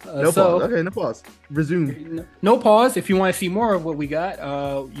 No pause. Okay, no pause. Resume. No pause. If you want to see more of what we got,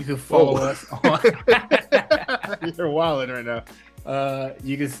 you can follow us on. You're wilding right now.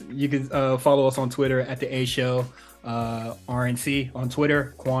 You can follow us on Twitter at the A Show, RNC on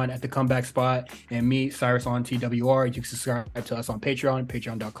Twitter, Quan at the Comeback Spot, and me, Cyrus on TWR. You can subscribe to us on Patreon,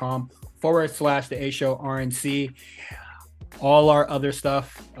 patreon.com/the A Show RNC. All our other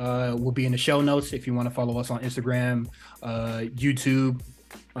stuff will be in the show notes if you want to follow us on Instagram, YouTube,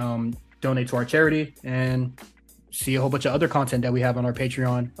 donate to our charity, and see a whole bunch of other content that we have on our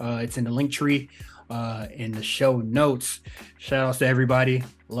Patreon. It's in the link tree, in the show notes. Shout outs to everybody.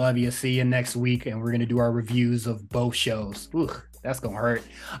 Love you. See you next week. And we're going to do our reviews of both shows. Ooh, that's going to hurt.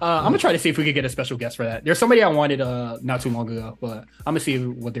 I'm going to try to see if we could get a special guest for that. There's somebody I wanted not too long ago, but I'm going to see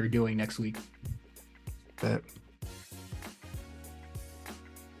what they're doing next week. Bet.